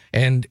time.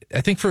 And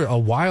I think for a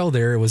while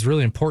there, it was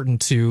really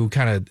important to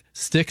kind of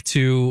stick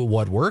to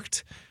what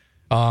worked.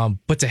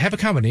 But to have a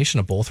combination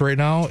of both right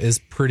now is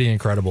pretty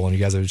incredible. And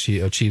you guys have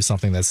achieved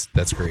something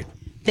that's great.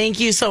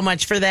 Thank you so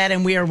much for that.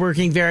 And we are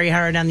working very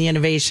hard on the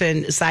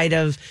innovation side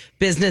of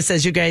business.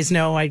 As you guys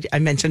know, I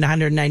mentioned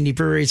 190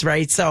 breweries,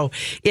 right? So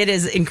it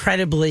is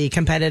incredibly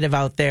competitive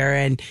out there.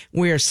 And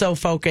we are so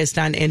focused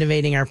on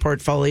innovating our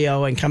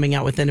portfolio and coming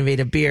out with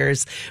innovative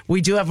beers. We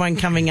do have one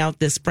coming out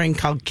this spring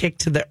called Kick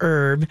to the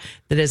Herb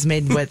that is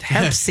made with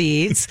hemp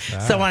seeds.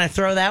 So I want to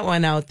throw that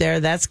one out there.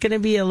 That's going to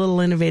be a little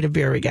innovative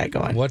beer we got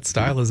going. What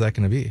style is that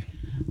going to be?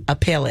 A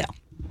pale ale.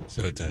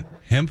 So it's a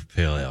hemp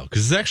pale ale,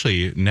 because it's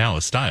actually now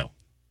a style.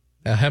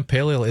 A hemp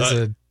pale ale is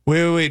a...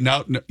 Wait.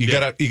 Now you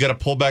gotta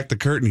pull back the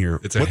curtain here.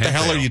 What the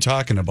hell are you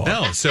talking about?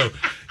 No, so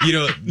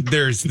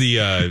there's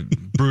the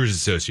Brewers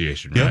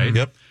Association, right?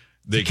 Yep.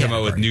 They come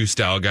out with new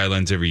style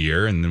guidelines every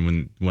year, and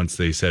then once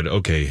they said,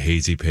 okay,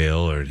 hazy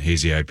pale or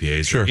hazy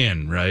IPAs are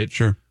in, right?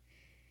 Sure.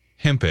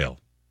 Hemp ale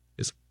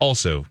is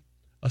also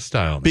a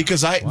style now.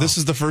 Because this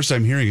is the first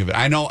time hearing of it.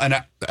 I know,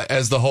 and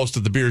as the host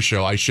of the beer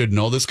show, I should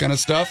know this kind of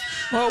stuff.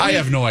 Well, I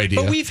have no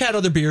idea. But we've had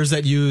other beers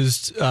that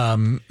used,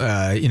 not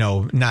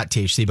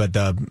THC, but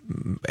the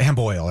hemp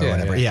oil or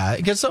whatever. Yeah,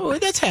 because so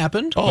that's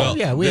happened. Well,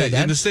 we had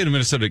that. In the state of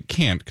Minnesota, it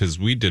can't, because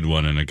we did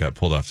one and it got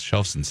pulled off the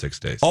shelves in 6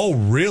 days. Oh,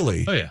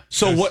 really? Oh, yeah.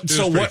 So what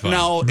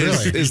now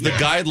Really? is the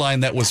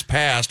guideline that was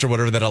passed or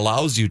whatever that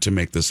allows you to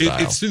make this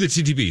style? It's through the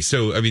TTB.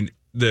 So,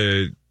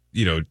 the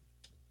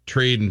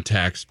Trade and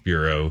Tax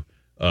Bureau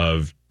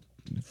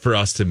for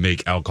us to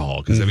make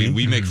alcohol, because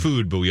we make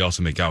food, but we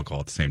also make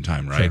alcohol at the same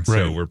time, right? Sure,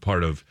 so right. we're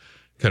part of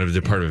kind of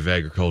the Department of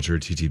Agriculture,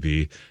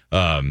 TTB.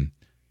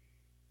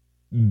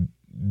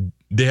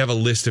 They have a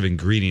list of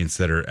ingredients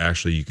that are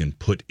actually you can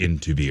put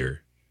into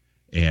beer,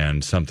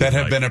 and something that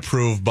have been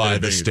approved by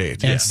the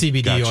state. And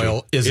CBD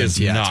oil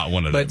isn't yet. Not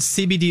one of them. But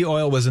CBD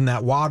oil was in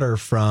that water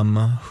from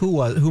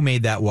who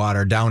made that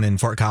water down in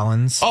Fort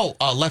Collins? Oh,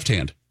 Left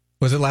Hand.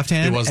 Was it Left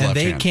Hand? It was and Left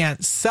they Hand.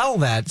 can't sell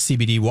that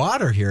CBD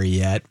water here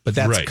yet, but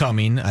that's Right.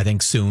 coming, I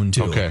think, soon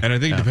too. Okay. And I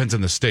think it depends on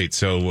the state.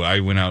 So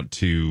I went out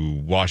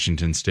to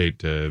Washington State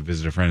to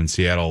visit a friend in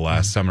Seattle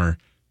last summer.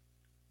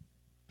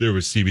 There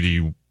was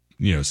CBD,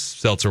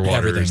 seltzer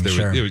waters.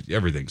 Everything, There was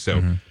everything.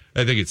 So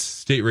I think it's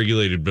state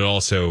regulated, but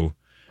also,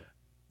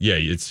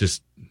 it's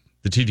just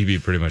the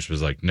TTB pretty much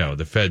was like, no,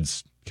 the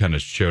feds kind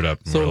of showed up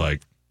and were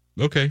like,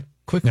 okay.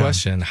 Quick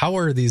question: how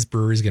are these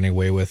breweries getting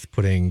away with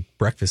putting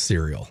breakfast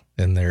cereal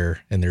in their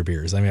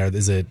beers?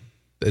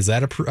 Is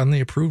that on the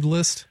approved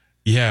list?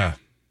 Yeah.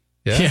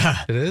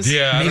 Yeah. It is.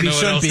 Yeah, I don't Maybe know what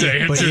shouldn't else be,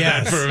 to but answer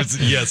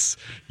yes.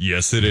 that for.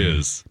 Yes, it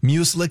is.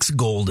 Muslix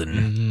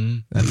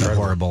Golden. That's a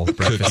horrible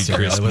breakfast Cookie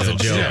cereal. Crisp It was a milk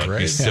joke, stout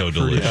right? is so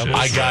delicious.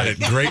 I got it.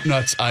 Grape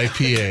Nuts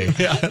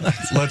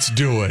IPA. Let's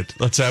do it.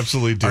 Let's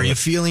absolutely do it. Are you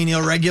feeling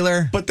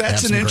irregular? But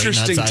that's Have an some Grape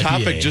interesting Nuts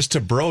topic IPA. just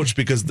to broach,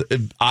 because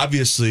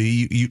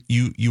obviously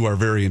you are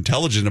very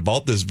intelligent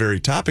about this very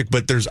topic,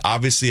 but there's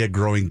obviously a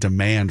growing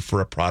demand for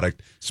a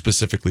product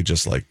specifically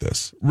just like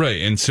this.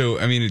 Right. And so,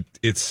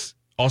 it's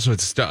also,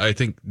 I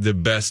think the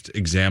best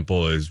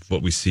example is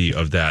what we see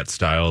of that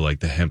style,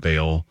 like the hemp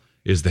ale,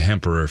 is the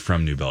Hemperor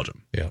from New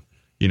Belgium. Yeah.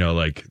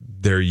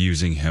 They're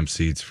using hemp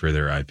seeds for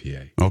their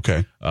IPA.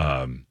 Okay.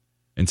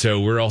 And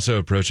so we're also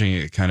approaching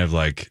it kind of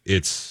like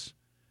it's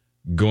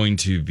going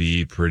to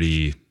be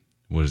pretty,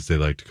 what does they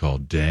like to call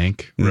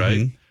dank,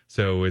 right?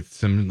 So with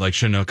some like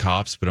Chinook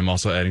hops, but I'm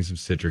also adding some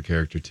Citra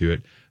character to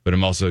it. But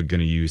I'm also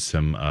going to use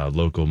some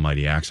local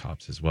Mighty Axe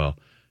hops as well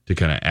to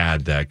kind of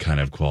add that kind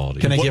of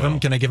quality. Can I give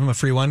him a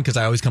free one? Because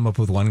I always come up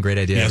with one great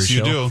idea. Yes, every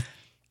you show. do.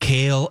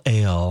 Kale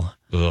ale.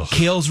 Ugh.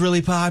 Kale's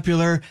really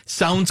popular.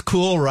 Sounds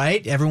cool,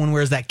 right? Everyone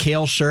wears that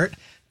kale shirt.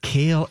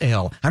 Kale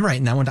ale. I'm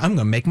writing that one. I'm going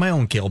to make my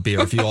own kale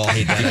beer if you all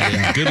hate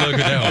that. Good luck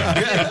with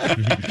that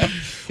one.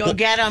 Go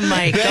get him,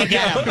 Mike. Go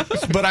get him.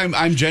 But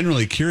I'm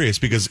genuinely curious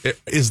because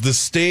is the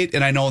state,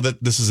 and I know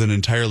that this is an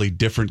entirely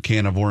different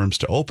can of worms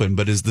to open,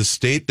 but is the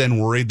state then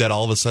worried that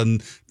all of a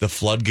sudden the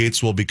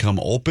floodgates will become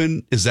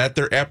open? Is that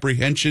their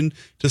apprehension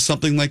to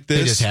something like this?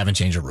 They just haven't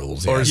changed the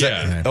rules. Or is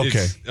Yeah. that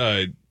okay?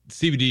 It's,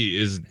 CBD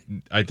is,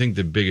 I think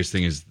the biggest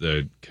thing is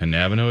the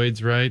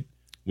cannabinoids, right?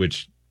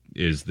 Which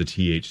is the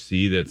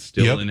THC that's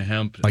still in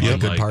hemp. Like the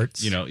good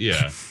parts?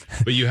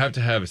 But you have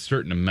to have a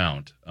certain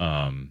amount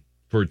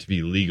for it to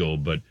be legal.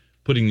 But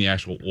putting the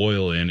actual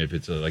oil in, if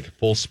it's like a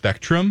full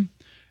spectrum,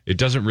 it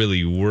doesn't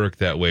really work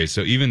that way.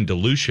 So even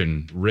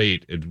dilution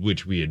rate at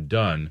which we had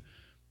done,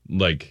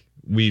 like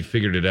we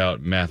figured it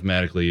out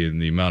mathematically in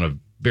the amount of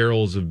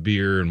barrels of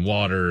beer and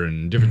water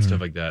and different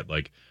stuff like that.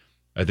 Like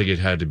I think it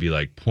had to be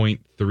like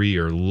 0.3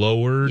 or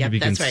lower to be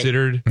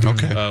considered.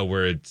 Right. Okay.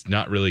 Where it's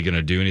not really going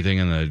to do anything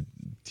in the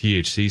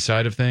THC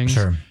side of things.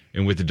 Sure.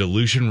 And with the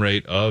dilution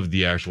rate of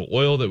the actual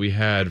oil that we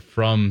had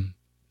from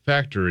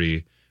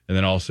factory, and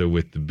then also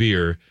with the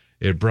beer,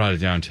 it brought it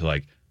down to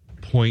like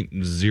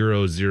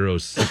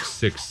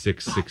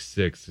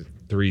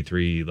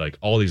 0.006666633, like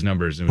all these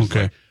numbers. And it was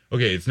like,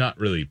 okay, it's not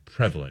really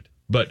prevalent,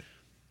 but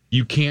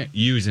you can't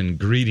use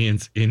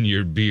ingredients in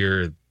your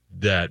beer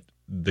that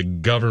the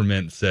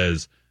government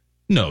says,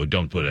 no,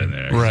 don't put it in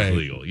there. Right. It's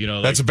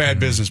illegal. That's a bad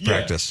business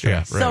practice.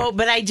 Yeah. Right. So,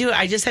 but I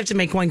just have to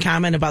make one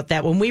comment about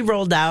that. When we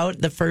rolled out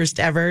the first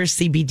ever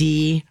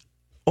CBD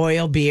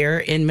oil beer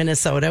in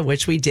Minnesota,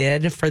 which we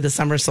did for the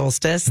summer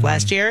solstice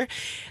last year,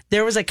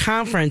 there was a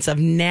conference of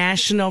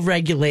national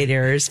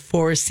regulators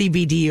for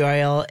CBD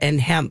oil and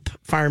hemp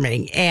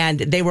farming, and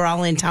they were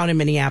all in town in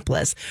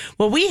Minneapolis.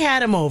 Well, we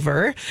had them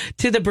over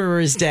to the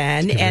Brewer's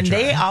Den, and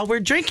they all were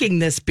drinking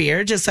this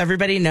beer, just so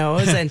everybody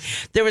knows. And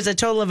there was a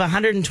total of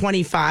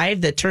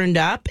 125 that turned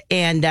up,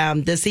 and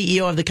the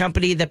CEO of the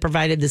company that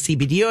provided the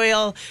CBD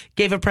oil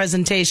gave a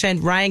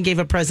presentation. Ryan gave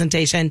a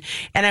presentation,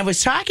 and I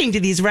was talking to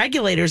these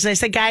regulators, and I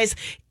said, guys,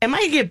 am I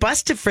going to get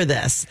busted for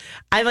this?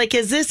 I like,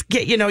 is this,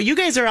 you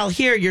guys are all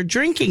here, you're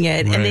drinking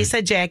it. Right. And they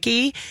said,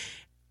 Jackie,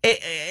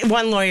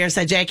 one lawyer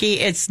said, Jackie,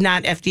 it's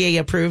not FDA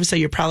approved, so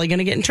you're probably going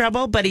to get in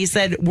trouble. But he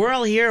said, we're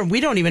all here and we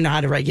don't even know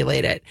how to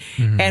regulate it.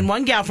 And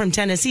one gal from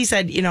Tennessee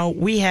said,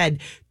 we had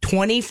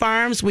 20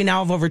 farms. We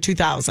now have over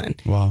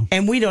 2,000. Wow.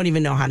 And we don't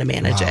even know how to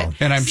manage it.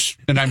 And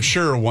I'm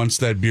sure once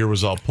that beer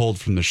was all pulled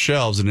from the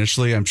shelves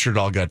initially, I'm sure it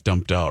all got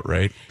dumped out,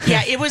 right?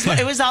 Yeah, it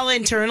was all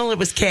internal. It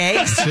was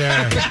kegs.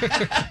 Sure.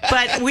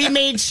 But we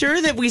made sure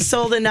that we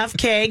sold enough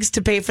kegs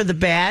to pay for the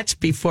batch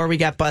before we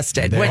got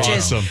busted, which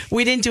is,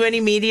 we didn't do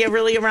any media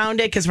really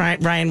around it because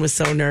Ryan was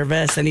so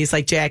nervous. And he's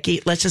like,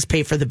 Jackie, let's just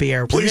pay for the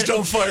beer. Please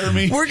don't fire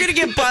me. We're going to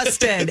get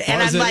busted.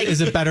 And I'm like,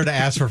 is it better to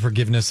ask for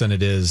forgiveness than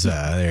it is?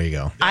 There you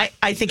go. I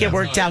think it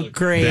worked out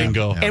great.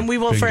 Bingo. And we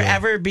will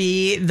forever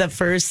be the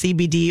first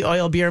CBD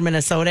oil beer in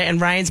Minnesota. And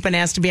Ryan's been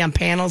asked to be on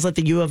panels at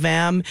the U of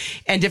M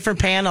and different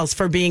panels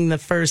for being the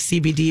first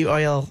CBD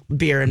oil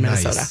beer in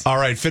Minnesota. All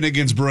right,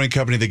 Finnegans Brewing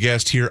Company, the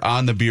guest here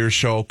on the Beer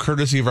Show,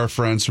 courtesy of our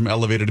friends from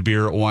Elevated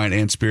Beer, Wine,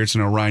 and Spirits.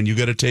 And Ryan, you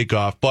got to take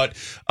off. But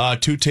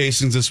 2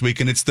 tastings this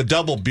week, and it's the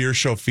double Beer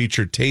Show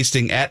featured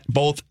tasting at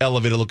both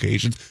Elevated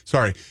locations.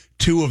 Sorry,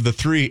 2 of the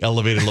 3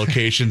 Elevated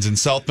locations in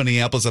South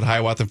Minneapolis at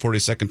Hiawatha and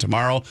 42nd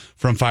tomorrow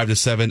from 5 to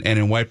 7, and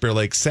in White Bear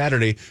Lake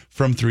Saturday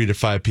from 3 to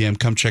 5 p.m.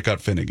 Come check out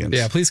Finnegans.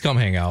 Yeah, please come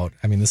hang out.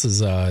 I mean, this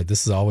is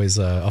always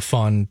a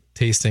fun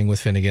tasting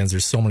with Finnegans.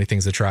 There's so many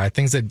things to try,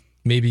 things that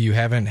maybe you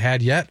haven't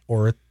had yet,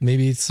 or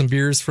maybe some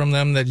beers from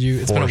them that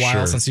it's been a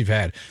while since you've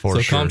had.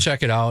 Come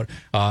check it out.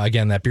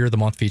 Again, that Beer of the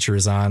Month feature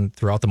is on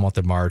throughout the month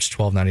of March,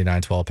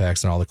 $12.99 12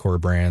 packs and all the core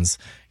brands,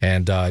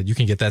 and you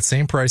can get that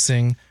same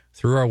pricing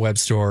through our web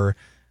store,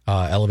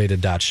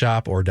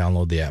 elevated.shop, or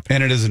download the app.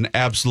 And it is an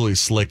absolutely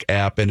slick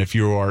app. And if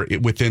you are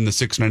within the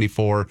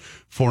 694,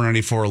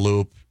 494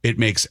 loop, it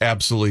makes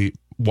absolutely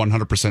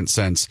 100%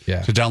 sense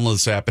to download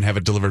this app and have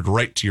it delivered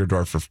right to your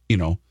door for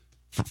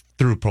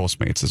through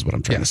Postmates is what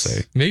I'm trying to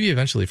say. Maybe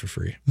eventually for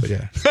free, but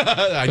yeah.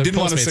 I didn't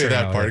want to say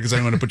that part because I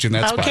didn't want to put you in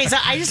that spot. Okay, so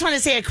I just want to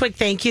say a quick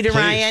thank you to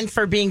Ryan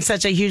for being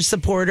such a huge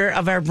supporter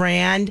of our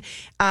brand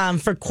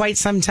for quite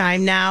some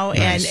time now.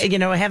 Nice.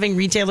 And, having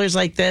retailers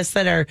like this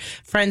that are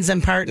friends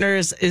and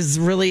partners is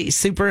really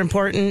super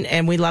important.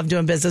 And we love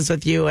doing business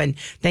with you. And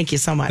thank you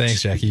so much.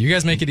 Thanks, Jackie. You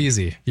guys make it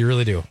easy. You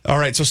really do. All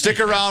right, so stick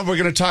around. We're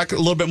going to talk a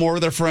little bit more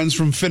with our friends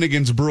from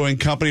Finnegans Brewing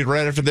Company.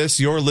 Right after this,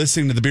 you're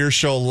listening to The Beer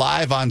Show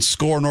live on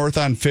Score North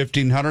on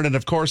 1500. And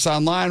of course,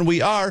 online,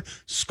 we are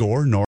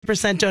Score North.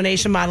 %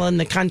 donation model in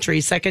the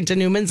country, second to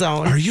Newman's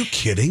Own. Are you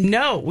kidding?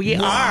 No, we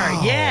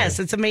are. Yes,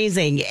 it's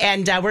amazing.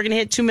 And we're going to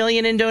hit $2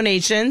 million in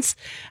donations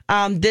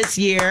this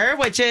year,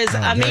 which is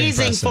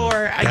amazing for,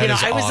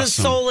 I was awesome. a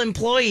sole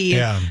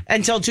employee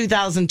until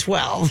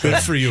 2012. Good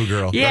for you,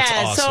 girl. Yeah,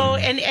 That's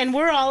awesome. so, and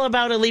we're all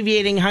about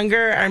alleviating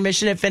hunger. Our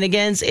mission at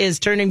Finnegans is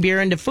turning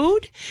beer into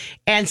food.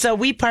 And so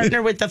we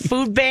partner with the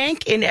food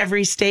bank in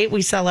every state.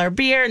 We sell our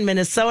beer in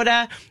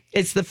Minnesota.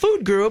 It's the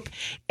food group,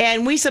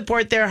 and we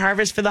support their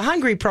Harvest for the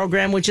Hungry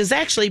program, which is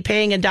actually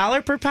paying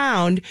 $1 per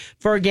pound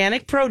for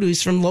organic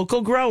produce from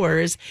local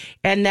growers,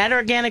 and that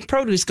organic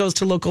produce goes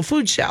to local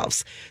food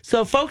shelves.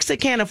 So folks that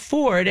can't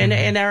afford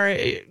and are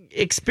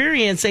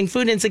experiencing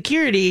food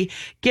insecurity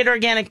get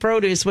organic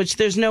produce, which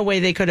there's no way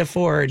they could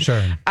afford.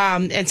 Sure.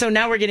 And so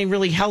now we're getting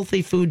really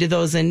healthy food to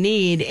those in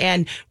need,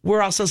 and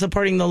we're also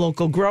supporting the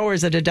local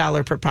growers at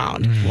 $1 per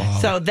pound. Wow.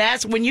 So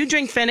that's when you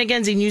drink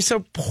Finnegans and you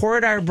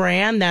support our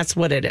brand, that's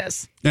what it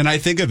is. And I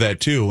think of that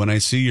too when I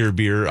see your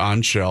beer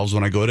on shelves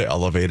when I go to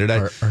Elevated.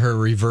 Her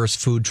reverse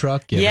food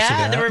truck.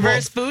 The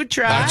reverse food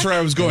truck. That's where I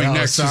was going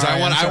next because I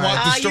want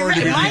the story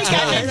to be Mike,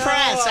 retold. I'm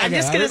impressed. I'm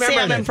just going to say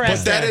I'm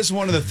impressed. But that is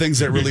one of the things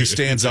that really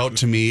stands out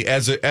to me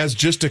as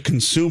just a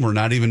consumer,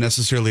 not even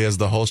necessarily as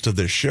the host of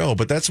this show.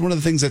 But that's one of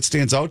the things that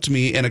stands out to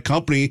me in a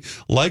company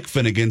like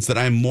Finnegans that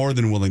I'm more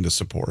than willing to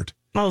support.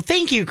 Oh,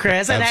 thank you,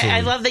 Chris. And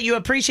I love that you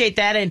appreciate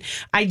that. And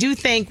I do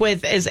think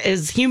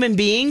as human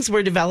beings,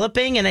 we're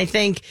developing. And I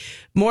think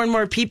more and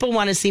more people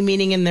want to see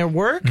meaning in their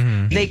work.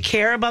 Mm-hmm. They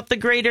care about the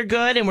greater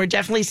good. And we're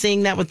definitely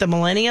seeing that with the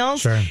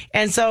millennials. Sure.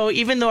 And so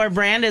even though our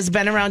brand has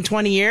been around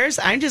 20 years,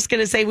 I'm just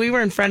going to say we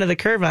were in front of the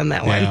curve on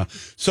that one.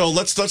 So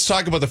let's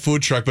talk about the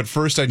food truck. But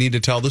first, I need to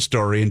tell the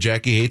story. And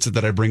Jackie hates it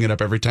that I bring it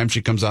up every time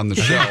she comes on the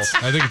show.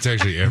 I think it's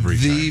actually every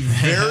time. The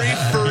very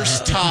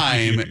first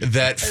time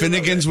that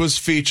Finnegans was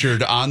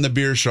featured on the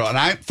beer show.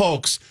 And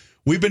folks,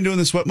 we've been doing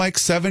this, Mike,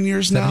 7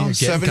 years now?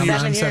 7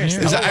 years. 7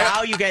 years.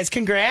 Wow, you guys,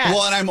 congrats.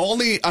 Well, and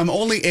I'm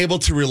only able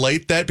to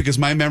relate that because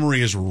my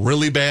memory is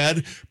really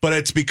bad, but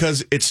it's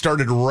because it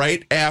started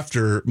right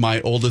after my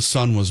oldest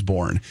son was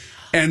born.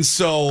 And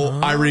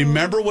so I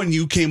remember when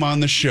you came on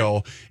the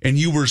show and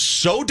you were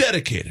so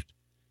dedicated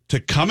to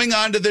coming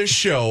onto this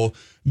show,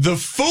 the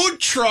food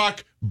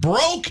truck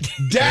broke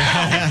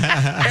down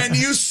and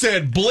you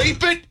said,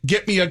 bleep it,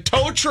 get me a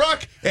tow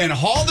truck and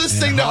haul this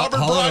thing to Hubbard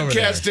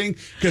Broadcasting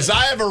because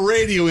I have a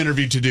radio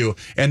interview to do.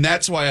 And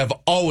that's why I've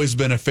always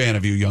been a fan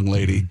of you, young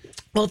lady.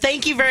 Well,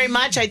 thank you very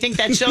much. I think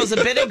that shows a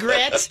bit of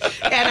grit,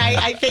 and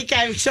I think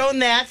I've shown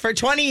that for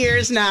 20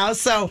 years now,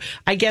 so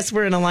I guess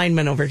we're in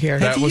alignment over here.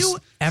 Have you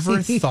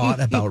ever thought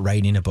about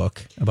writing a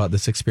book about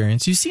this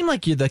experience? You seem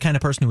like you're the kind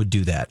of person who would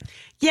do that.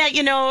 Yeah,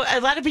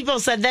 a lot of people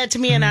said that to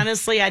me, and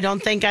honestly, I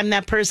don't think I'm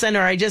that person,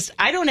 or I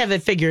don't have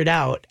it figured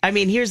out. I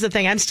mean, here's the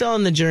thing. I'm still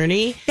on the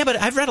journey. Yeah, but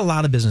I've read a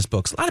lot of business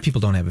books. A lot of people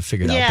don't have it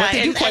figured out, but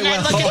they do quite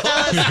well.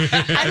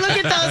 I look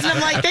at those, and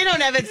I'm like, they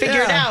don't have it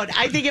figured out.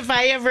 I think if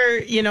I ever,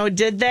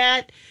 did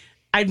that,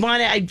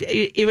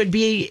 it would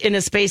be in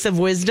a space of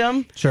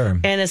wisdom. Sure.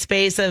 And a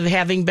space of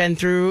having been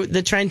through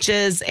the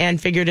trenches and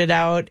figured it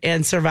out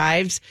and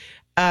survived.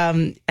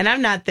 And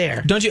I'm not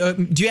there. Don't you?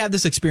 Do you have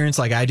this experience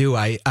like I do?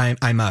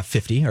 I'm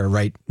 50 or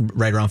right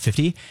around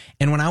 50.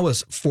 And when I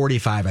was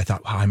 45, I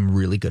thought, wow, I'm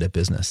really good at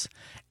business.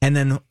 And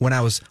then when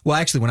I was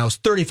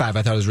 35,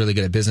 I thought I was really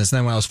good at business. And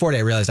then when I was 40, I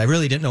realized I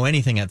really didn't know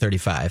anything at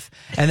 35.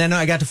 And then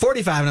I got to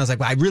 45 and I was like,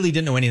 well, I really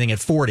didn't know anything at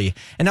 40.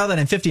 And now that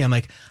I'm 50, I'm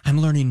like, I'm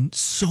learning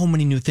so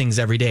many new things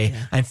every day.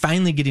 Yeah. I'm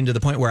finally getting to the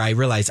point where I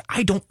realize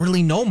I don't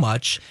really know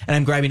much and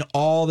I'm grabbing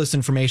all this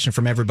information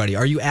from everybody.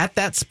 Are you at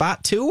that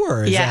spot too?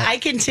 Or I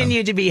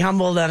continue to be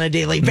humbled on a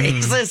daily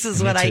basis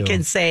is what I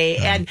can say.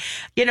 And,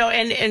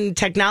 and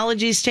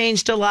technology's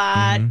changed a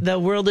lot. Mm-hmm. The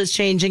world is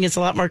changing. It's a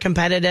lot more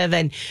competitive,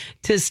 and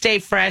to stay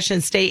fresh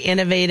and stay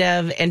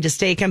innovative and to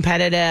stay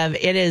competitive,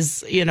 it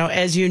is,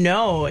 as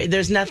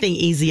there's nothing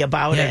easy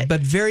about it.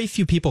 But very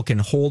few people can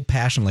hold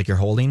passion like you're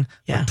holding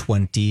for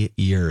 20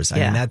 years. I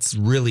mean, that's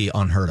really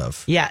unheard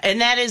of. Yeah,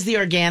 and that is the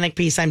organic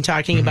piece I'm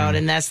talking about,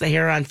 and that's the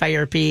hair on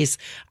fire piece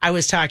I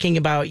was talking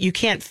about. You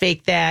can't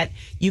fake that.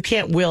 You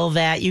can't will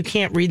that. You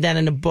can't read that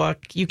in a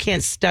book. You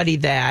can't study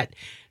that.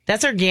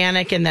 That's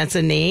organic and that's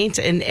innate.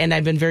 And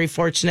I've been very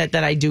fortunate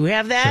that I do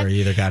have that. Sure,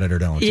 you either got it or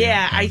don't.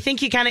 Yeah, I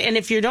think you kind of, and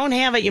if you don't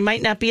have it, you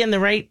might not be in the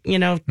right,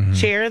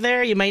 chair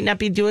there. You might not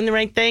be doing the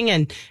right thing.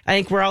 And I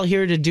think we're all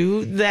here to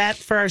do that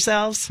for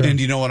ourselves. And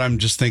you know what? I'm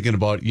just thinking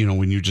about,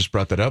 when you just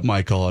brought that up,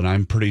 Michael, and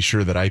I'm pretty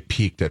sure that I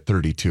peaked at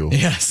 32.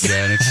 Yes.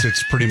 Yeah, and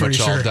it's pretty much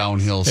all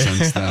downhill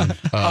since then.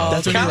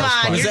 That's come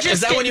on.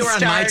 Is that when you were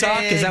on My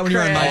Talk? Is that when you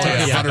were on My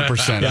Talk? Yeah,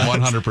 100%.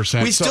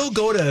 100%. We still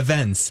go to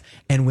events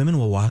and women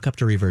will walk up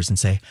to Reavers and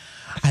say,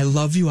 I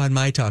love you on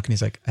My Talk. And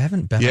he's like, I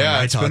haven't been on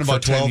My Talk been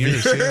about for 12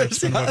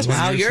 years.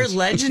 Wow, you're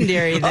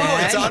legendary then.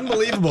 Oh, it's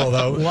unbelievable,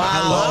 though.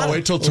 Wow.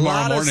 Wait till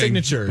tomorrow morning.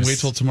 Signatures. Wait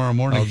till tomorrow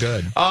morning. Oh,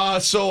 good.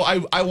 So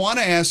I want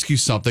to ask you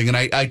something, and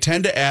I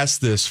tend to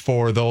ask this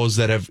for those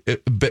that have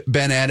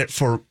been at it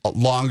for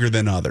longer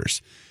than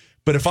others.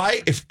 But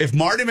if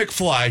Marty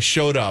McFly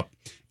showed up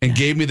and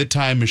gave me the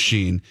time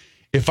machine,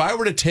 if I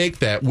were to take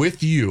that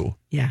with you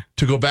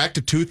to go back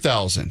to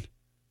 2000,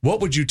 what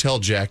would you tell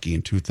Jackie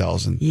in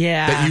 2000?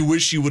 Yeah. That you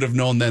wish you would have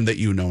known then that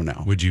you know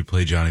now? Would you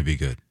play Johnny Be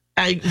Good?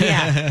 Well,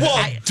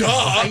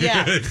 duh.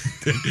 Yeah.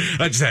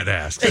 I just had to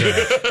ask.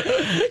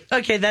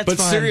 Okay, that's But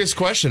fun. serious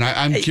question.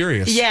 I'm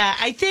curious. Yeah,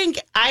 I think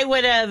I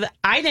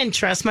didn't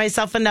trust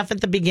myself enough at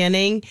the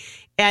beginning.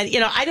 And,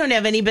 I don't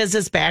have any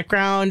business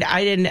background.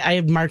 I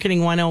had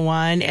marketing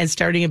 101, and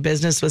starting a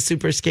business was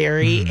super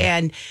scary.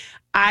 And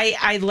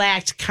I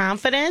lacked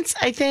confidence,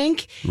 I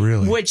think.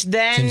 Really? Which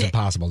then Seems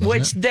impossible,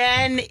 doesn't it?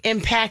 then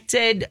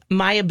impacted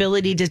my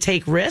ability to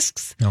take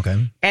risks.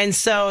 Okay. And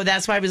so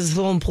that's why I was a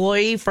sole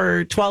employee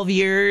for 12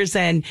 years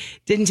and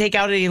didn't take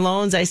out any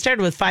loans. I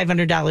started with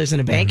 $500 in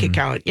a bank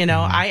account.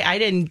 I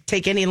didn't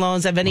take any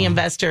loans of any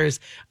investors.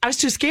 I was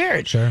too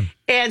scared. Sure.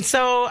 And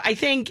so I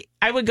think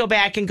I would go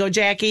back and go,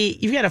 Jackie,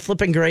 you've got a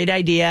flipping great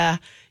idea.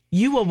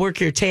 You will work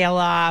your tail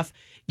off.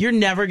 You're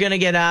never going to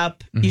get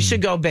up. You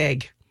should go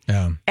big.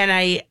 Yeah. And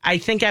I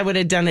think I would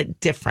have done it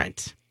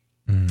different.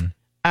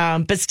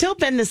 But still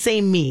been the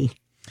same me.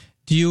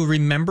 Do you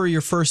remember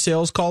your first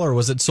sales call, or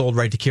was it sold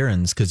right to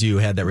Kieran's because you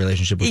had that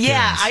relationship with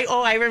Yeah, Kieran's?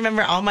 I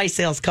remember all my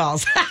sales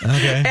calls.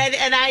 Okay.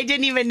 and I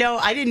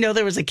didn't know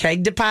there was a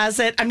keg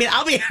deposit. I mean,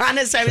 I'll be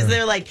honest, I was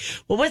there like,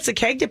 well, what's a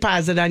keg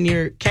deposit on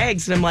your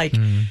kegs? And I'm like,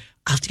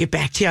 I'll have to get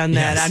back to you on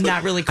that. Yes. I'm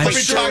not really quite Let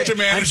me sure. talk to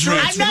management.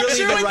 I'm not really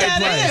sure the what right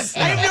that place. is. I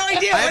have no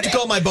idea. I have to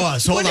call my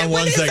boss. Hold on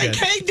one second. What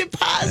is a keg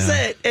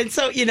deposit? And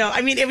so,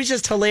 it was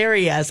just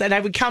hilarious. And I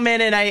would come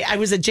in, and I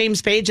was at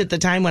James Page at the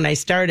time when I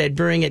started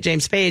brewing at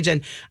James Page,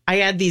 and I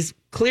had these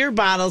clear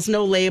bottles,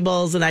 no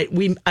labels, and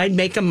I'd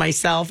make them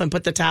myself and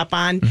put the top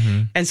on.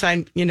 And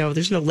so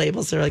there's no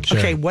labels. They're like,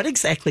 okay, what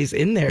exactly is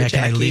in there, Yeah,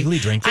 Jackie? can I legally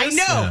drink this? I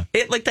know. Yeah.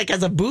 It looked like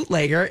as a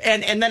bootlegger.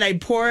 And then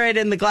I'd pour it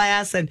in the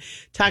glass and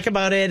talk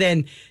about it.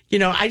 And,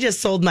 I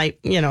just sold my,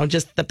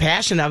 just the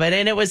passion of it.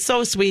 And it was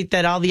so sweet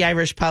that all the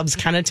Irish pubs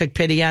kind of took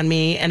pity on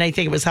me. And I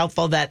think it was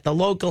helpful that the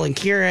local and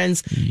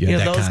Kieran's,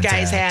 that those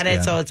guys contact, had it.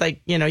 yeah. So it's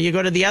like, you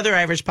go to the other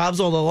Irish pubs,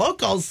 well, the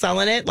locals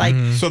selling it. Like,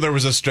 So there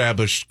was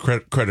established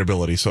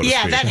credibility, so to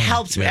yeah, speak. that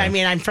helped me. I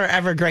mean, I'm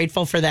forever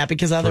grateful for that,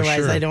 because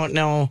otherwise sure. I don't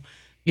know,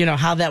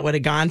 how that would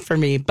have gone for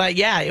me. But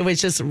yeah, it was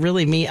just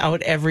really me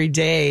out every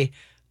day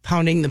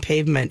pounding the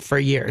pavement for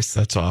years.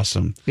 That's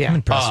awesome. Yeah. I'm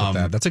impressed with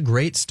that. That's a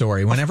great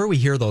story. Whenever we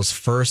hear those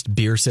first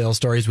beer sales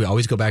stories, we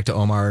always go back to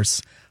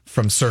Omar's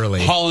from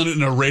Surly. Hauling it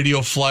in a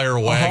radio flyer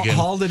wagon.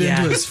 Hauled it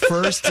into his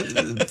first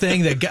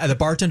thing. The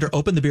bartender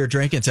opened the beer,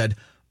 drank it, and said,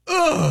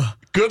 "Ugh,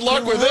 Good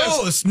luck with this.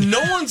 gross.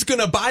 No one's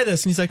gonna buy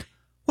this." And he's like,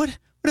 "What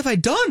have I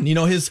done?"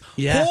 His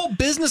whole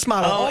business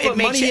model, all the it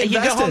makes money he you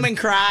invested. go home and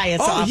cry.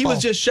 It's he awful. was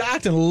just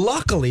shocked, and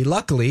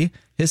luckily,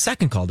 his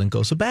second call didn't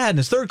go so bad, and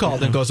his third call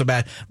didn't go so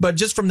bad. But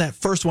just from that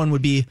first one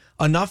would be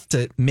enough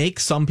to make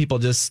some people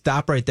just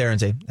stop right there and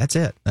say, "That's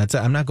it.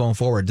 I'm not going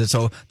forward."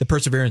 So the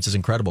perseverance is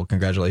incredible.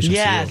 Congratulations!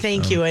 Yeah, to you.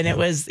 thank you. And it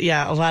was,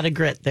 a lot of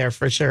grit there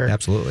for sure.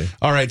 Absolutely.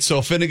 All right,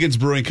 so Finnegans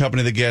Brewing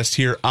Company, the guest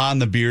here on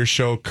the Beer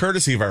Show,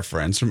 courtesy of our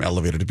friends from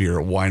Elevated Beer,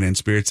 Wine and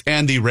Spirits,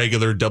 and the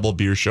regular Double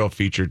Beer Show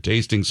featured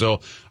tasting. So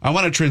I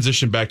want to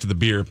transition back to the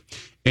beer.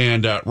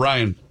 And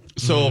Ryan,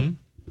 so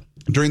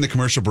during the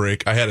commercial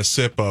break, I had a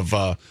sip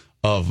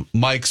of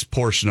Mike's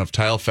portion of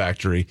Tile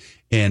Factory,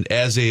 and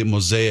as a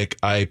Mosaic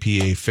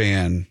IPA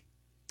fan,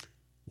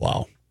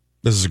 wow,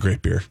 this is a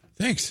great beer.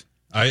 Thanks.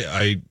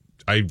 I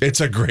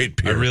It's a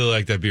great beer. really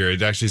like that beer.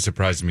 It actually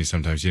surprises me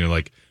sometimes,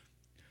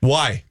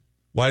 Why?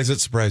 Why does it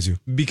surprise you?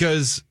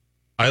 because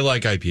I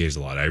like IPAs a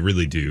lot. I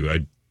really do.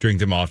 I drink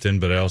them often,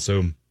 but I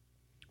also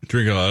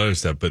drink a lot of other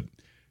stuff. But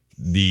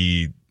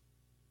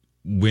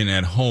when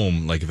at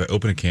home, like if I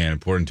open a can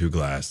and pour it into a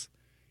glass,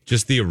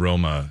 just the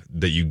aroma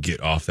that you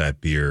get off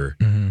that beer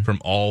from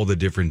all the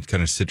different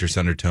kind of citrus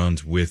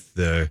undertones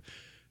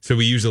so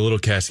we use a little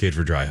Cascade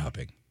for dry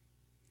hopping.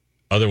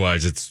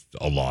 Otherwise, it's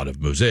a lot of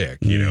Mosaic,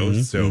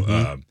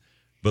 So,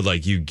 but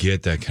like you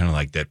get that kind of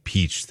like that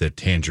peach, the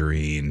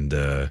tangerine,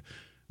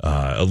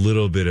 a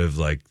little bit of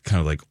like kind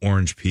of like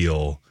orange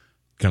peel,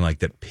 kind of like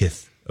that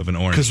pith of an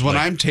orange. Because when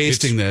Like, I'm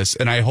tasting this,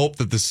 and I hope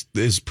that this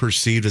is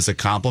perceived as a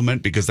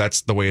compliment because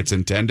that's the way it's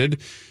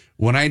intended.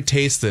 When I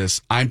taste this,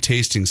 I'm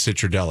tasting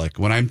Citradelic.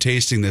 When I'm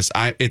tasting this,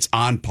 it's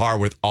on par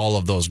with all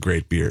of those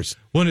great beers.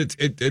 Well, I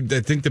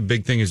think the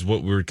big thing is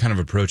what we're kind of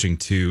approaching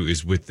to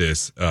is with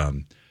this.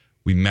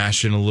 We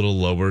mash in a little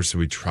lower, so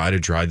we try to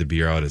dry the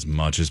beer out as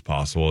much as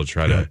possible.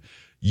 Try to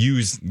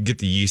get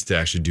the yeast to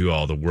actually do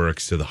all the work,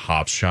 so the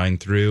hops shine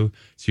through.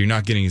 So you're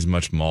not getting as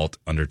much malt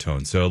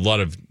undertone. So a lot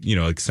of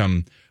like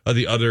some of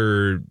the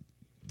other.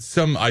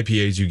 Some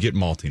IPAs, you get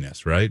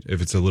maltiness, right?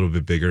 If it's a little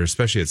bit bigger,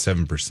 especially at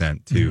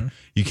 7% too,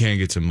 you can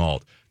get some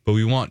malt. But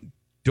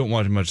don't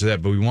want much of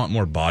that, but we want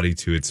more body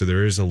to it. So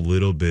there is a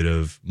little bit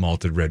of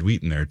malted red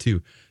wheat in there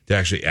too, to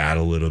actually add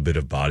a little bit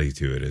of body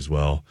to it as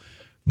well.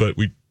 But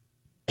we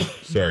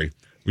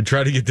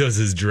try to get those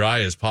as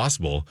dry as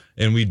possible.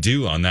 And we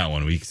do on that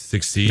one. We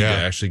succeed to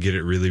actually get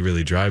it really,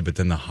 really dry, but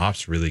then the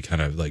hops really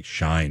kind of like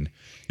shine.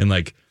 And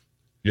like,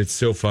 it's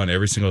so fun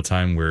every single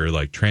time we're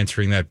like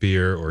transferring that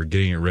beer or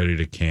getting it ready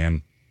to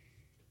can.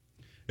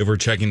 If we're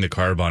checking the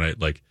carb on it,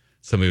 like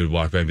somebody would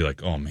walk by and be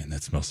like, "Oh man,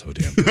 that smells so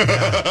damn good."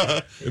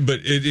 But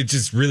it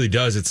just really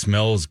does. It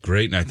smells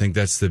great, and I think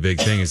that's the big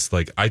thing. It's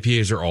like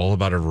IPAs are all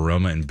about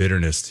aroma and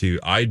bitterness too.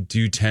 I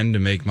do tend to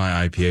make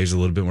my IPAs a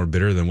little bit more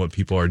bitter than what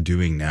people are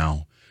doing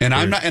now. And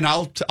I'm not. And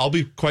I'll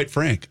be quite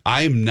frank.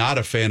 I am not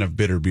a fan of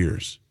bitter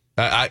beers.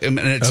 And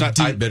it's not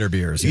deep bitter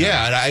beers.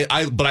 Yeah,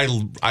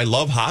 and I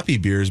love hoppy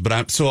beers, but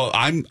I'm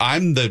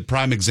the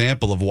prime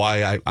example of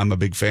why I'm a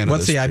big fan.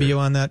 What's of this the IBU beer.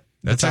 on that?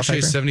 That's actually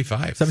a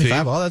 75.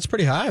 75. Oh, that's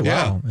pretty high.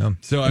 Wow. Yeah.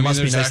 So I mean, must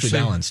be there's nicely actually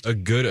balanced. a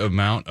good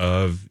amount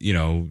of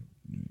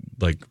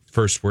like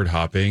first word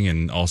hopping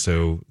and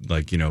also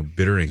like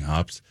bittering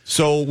hops.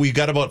 So we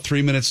got about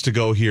 3 minutes to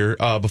go here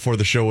before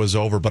the show is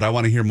over, but I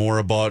want to hear more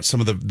about some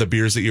of the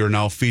beers that you're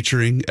now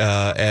featuring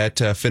at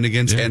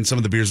Finnegans and some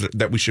of the beers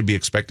that we should be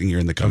expecting here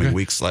in the coming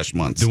weeks /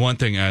 months. The one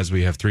thing, as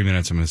we have 3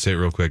 minutes, I'm going to say it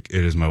real quick.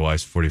 It is my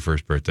wife's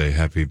 41st birthday.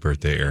 Happy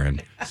birthday,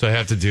 Erin. So I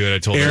have to do it. I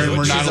told her. Aaron,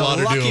 we're not allowed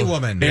to lucky do.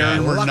 woman.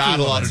 Aaron, Yeah, we're lucky not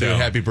allowed to do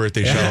woman. happy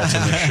birthday shout-outs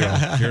on this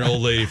show. You're an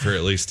old lady for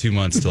at least 2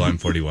 months till I'm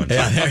 41.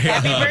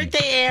 Happy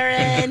birthday,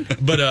 Aaron.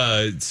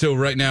 But so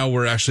right now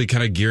we're actually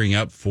kind of gearing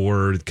up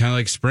for kind of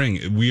like spring.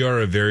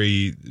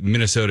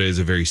 Minnesota is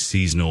a very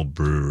seasonal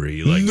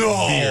brewery. Like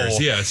beers.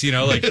 Yes.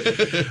 Like,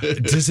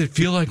 does it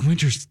feel like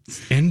winter's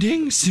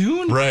ending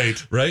soon?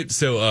 Right.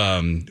 So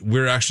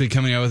we're actually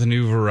coming out with a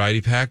new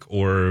variety pack,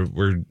 or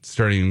we're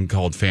starting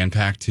called Fan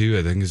Pack 2.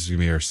 I think this is going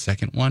to be our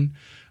second one.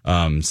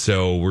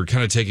 So we're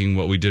kind of taking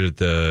what we did at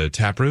the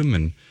tap room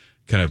and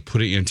kind of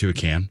put it into a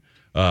can.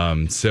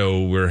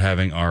 So we're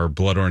having our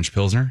Blood Orange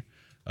Pilsner,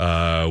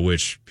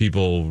 which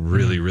people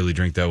really, really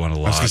drink that one a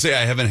lot. I was going to say,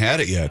 I haven't had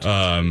it yet.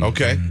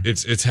 Okay.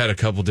 It's had a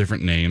couple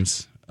different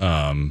names.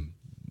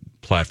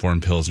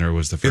 Platform Pilsner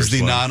was the first Is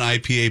the one.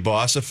 non-IPA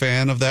boss a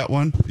fan of that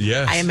one?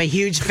 Yes. I am a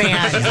huge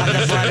fan of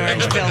the Blood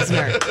Orange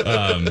Pilsner.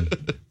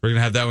 We're going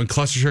to have that one.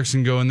 Cluster Trucks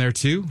can go in there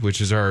too,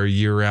 which is our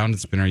year-round.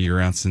 It's been our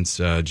year-round since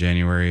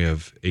January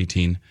of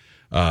 18.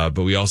 But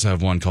we also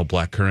have one called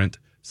Black Currant.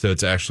 So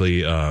it's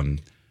actually,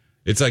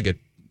 it's like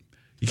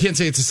you can't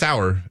say it's a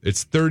sour.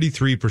 It's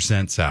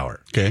 33%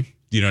 sour. Okay.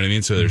 You know what I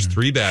mean? So there's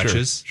 3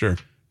 batches. Sure.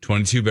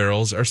 22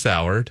 barrels are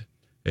soured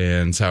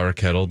and sour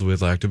kettled with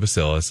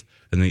lactobacillus,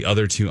 and the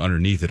other 2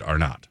 underneath it are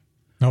not.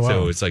 Oh, wow.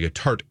 So it's like a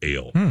tart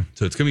ale.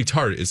 So it's going to be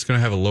tart. It's going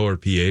to have a lower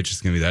pH.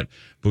 It's going to be that.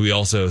 But we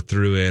also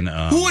threw in...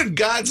 Who in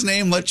God's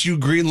name let you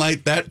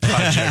greenlight that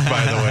project,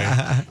 by the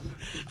way?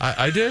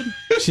 I did?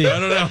 I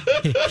don't know.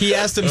 He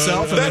asked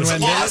himself and then That's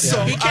went and did it.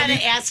 awesome. He kind of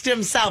asked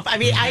himself. I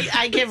mean,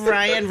 I give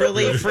Ryan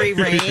really free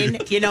reign.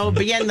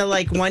 Being the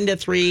like 1 to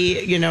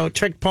 3,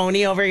 trick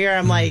pony over here.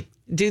 I'm like,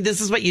 dude,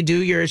 this is what you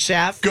do. You're a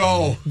chef.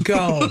 Go.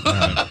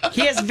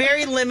 He has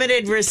very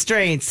limited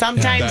restraints.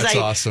 Sometimes that's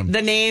awesome.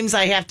 the names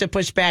I have to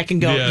push back and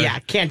go,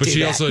 can't but do that. But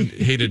she also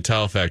hated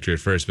Tile Factory at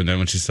first, but then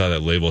when she saw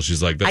that label,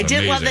 she's like, that's I did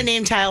amazing. love the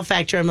name Tile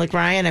Factory. I'm like,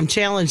 Ryan, I'm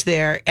challenged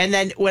there. And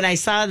then when I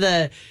saw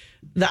the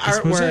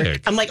artwork,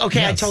 mosaic. I'm like,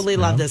 okay, I Yes, totally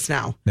love this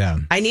now. Yeah.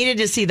 I needed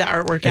to see the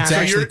artwork. It's on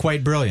it. actually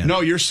quite brilliant.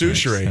 No, you're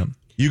Sushere. Thanks.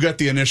 You got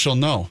the initial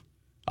no.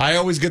 I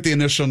always get the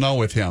initial no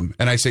with him.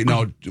 And I say,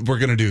 no, we're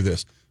going to do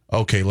this.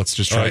 Okay, let's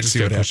just try I to just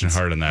see what kept pushing happens.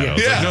 hard on that. I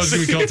was like, no, it's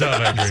going to be called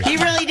Tile Factory.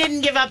 He really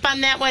didn't give up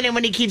on that one, and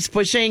when he keeps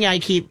pushing, I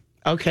keep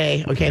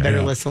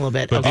better listen a little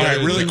bit. But Okay. All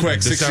right, really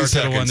quick, the 60 sour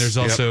kettle one, seconds.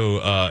 there's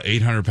also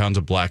 800 pounds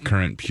of black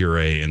currant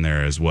puree in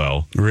there as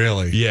well.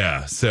 Really?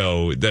 Yeah,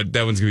 so that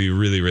one's going to be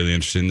really, really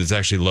interesting. It's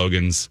actually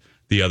Logan's,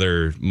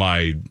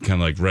 my kind of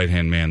like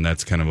right-hand man.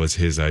 That's kind of was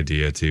his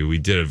idea, too. We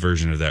did a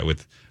version of that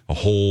with a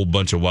whole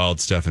bunch of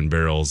wild stuff in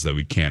barrels that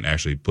we can't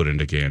actually put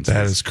into cans.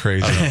 That is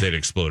crazy. I don't know if they'd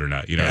explode or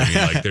not. You know what I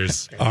mean? Like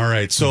there's... All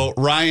right. So,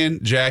 Ryan,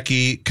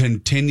 Jackie,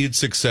 continued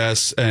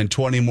success and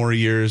 20 more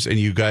years. And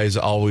you guys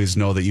always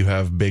know that you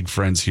have big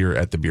friends here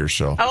at the Beer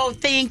Show. Oh,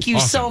 thank you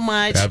so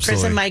much, Chris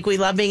Absolutely. and Mike. We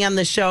love being on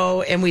the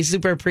show, and we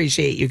super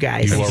appreciate you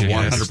guys. You are Thank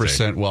you.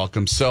 100%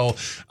 welcome. So, 2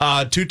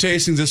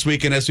 tastings this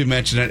weekend, as we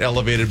mentioned, at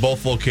Elevated,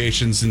 both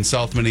locations in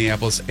South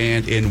Minneapolis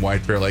and in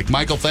White Bear Lake.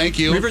 Michael, thank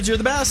you. Rivers, you're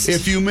the best.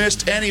 If you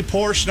missed any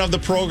portion of the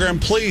program,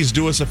 please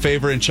do us a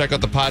favor and check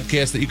out the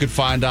podcast that you can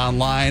find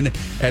online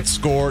at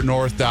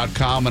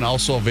scorenorth.com and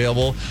also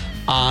available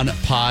on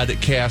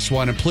Podcast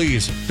One. And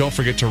please don't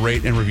forget to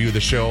rate and review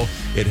the show.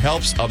 It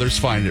helps others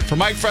find it. For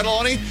Mike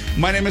Fredoloni,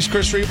 my name is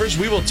Chris Reavers.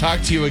 We will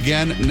talk to you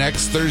again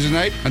next Thursday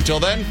night. Until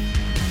then,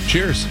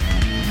 cheers.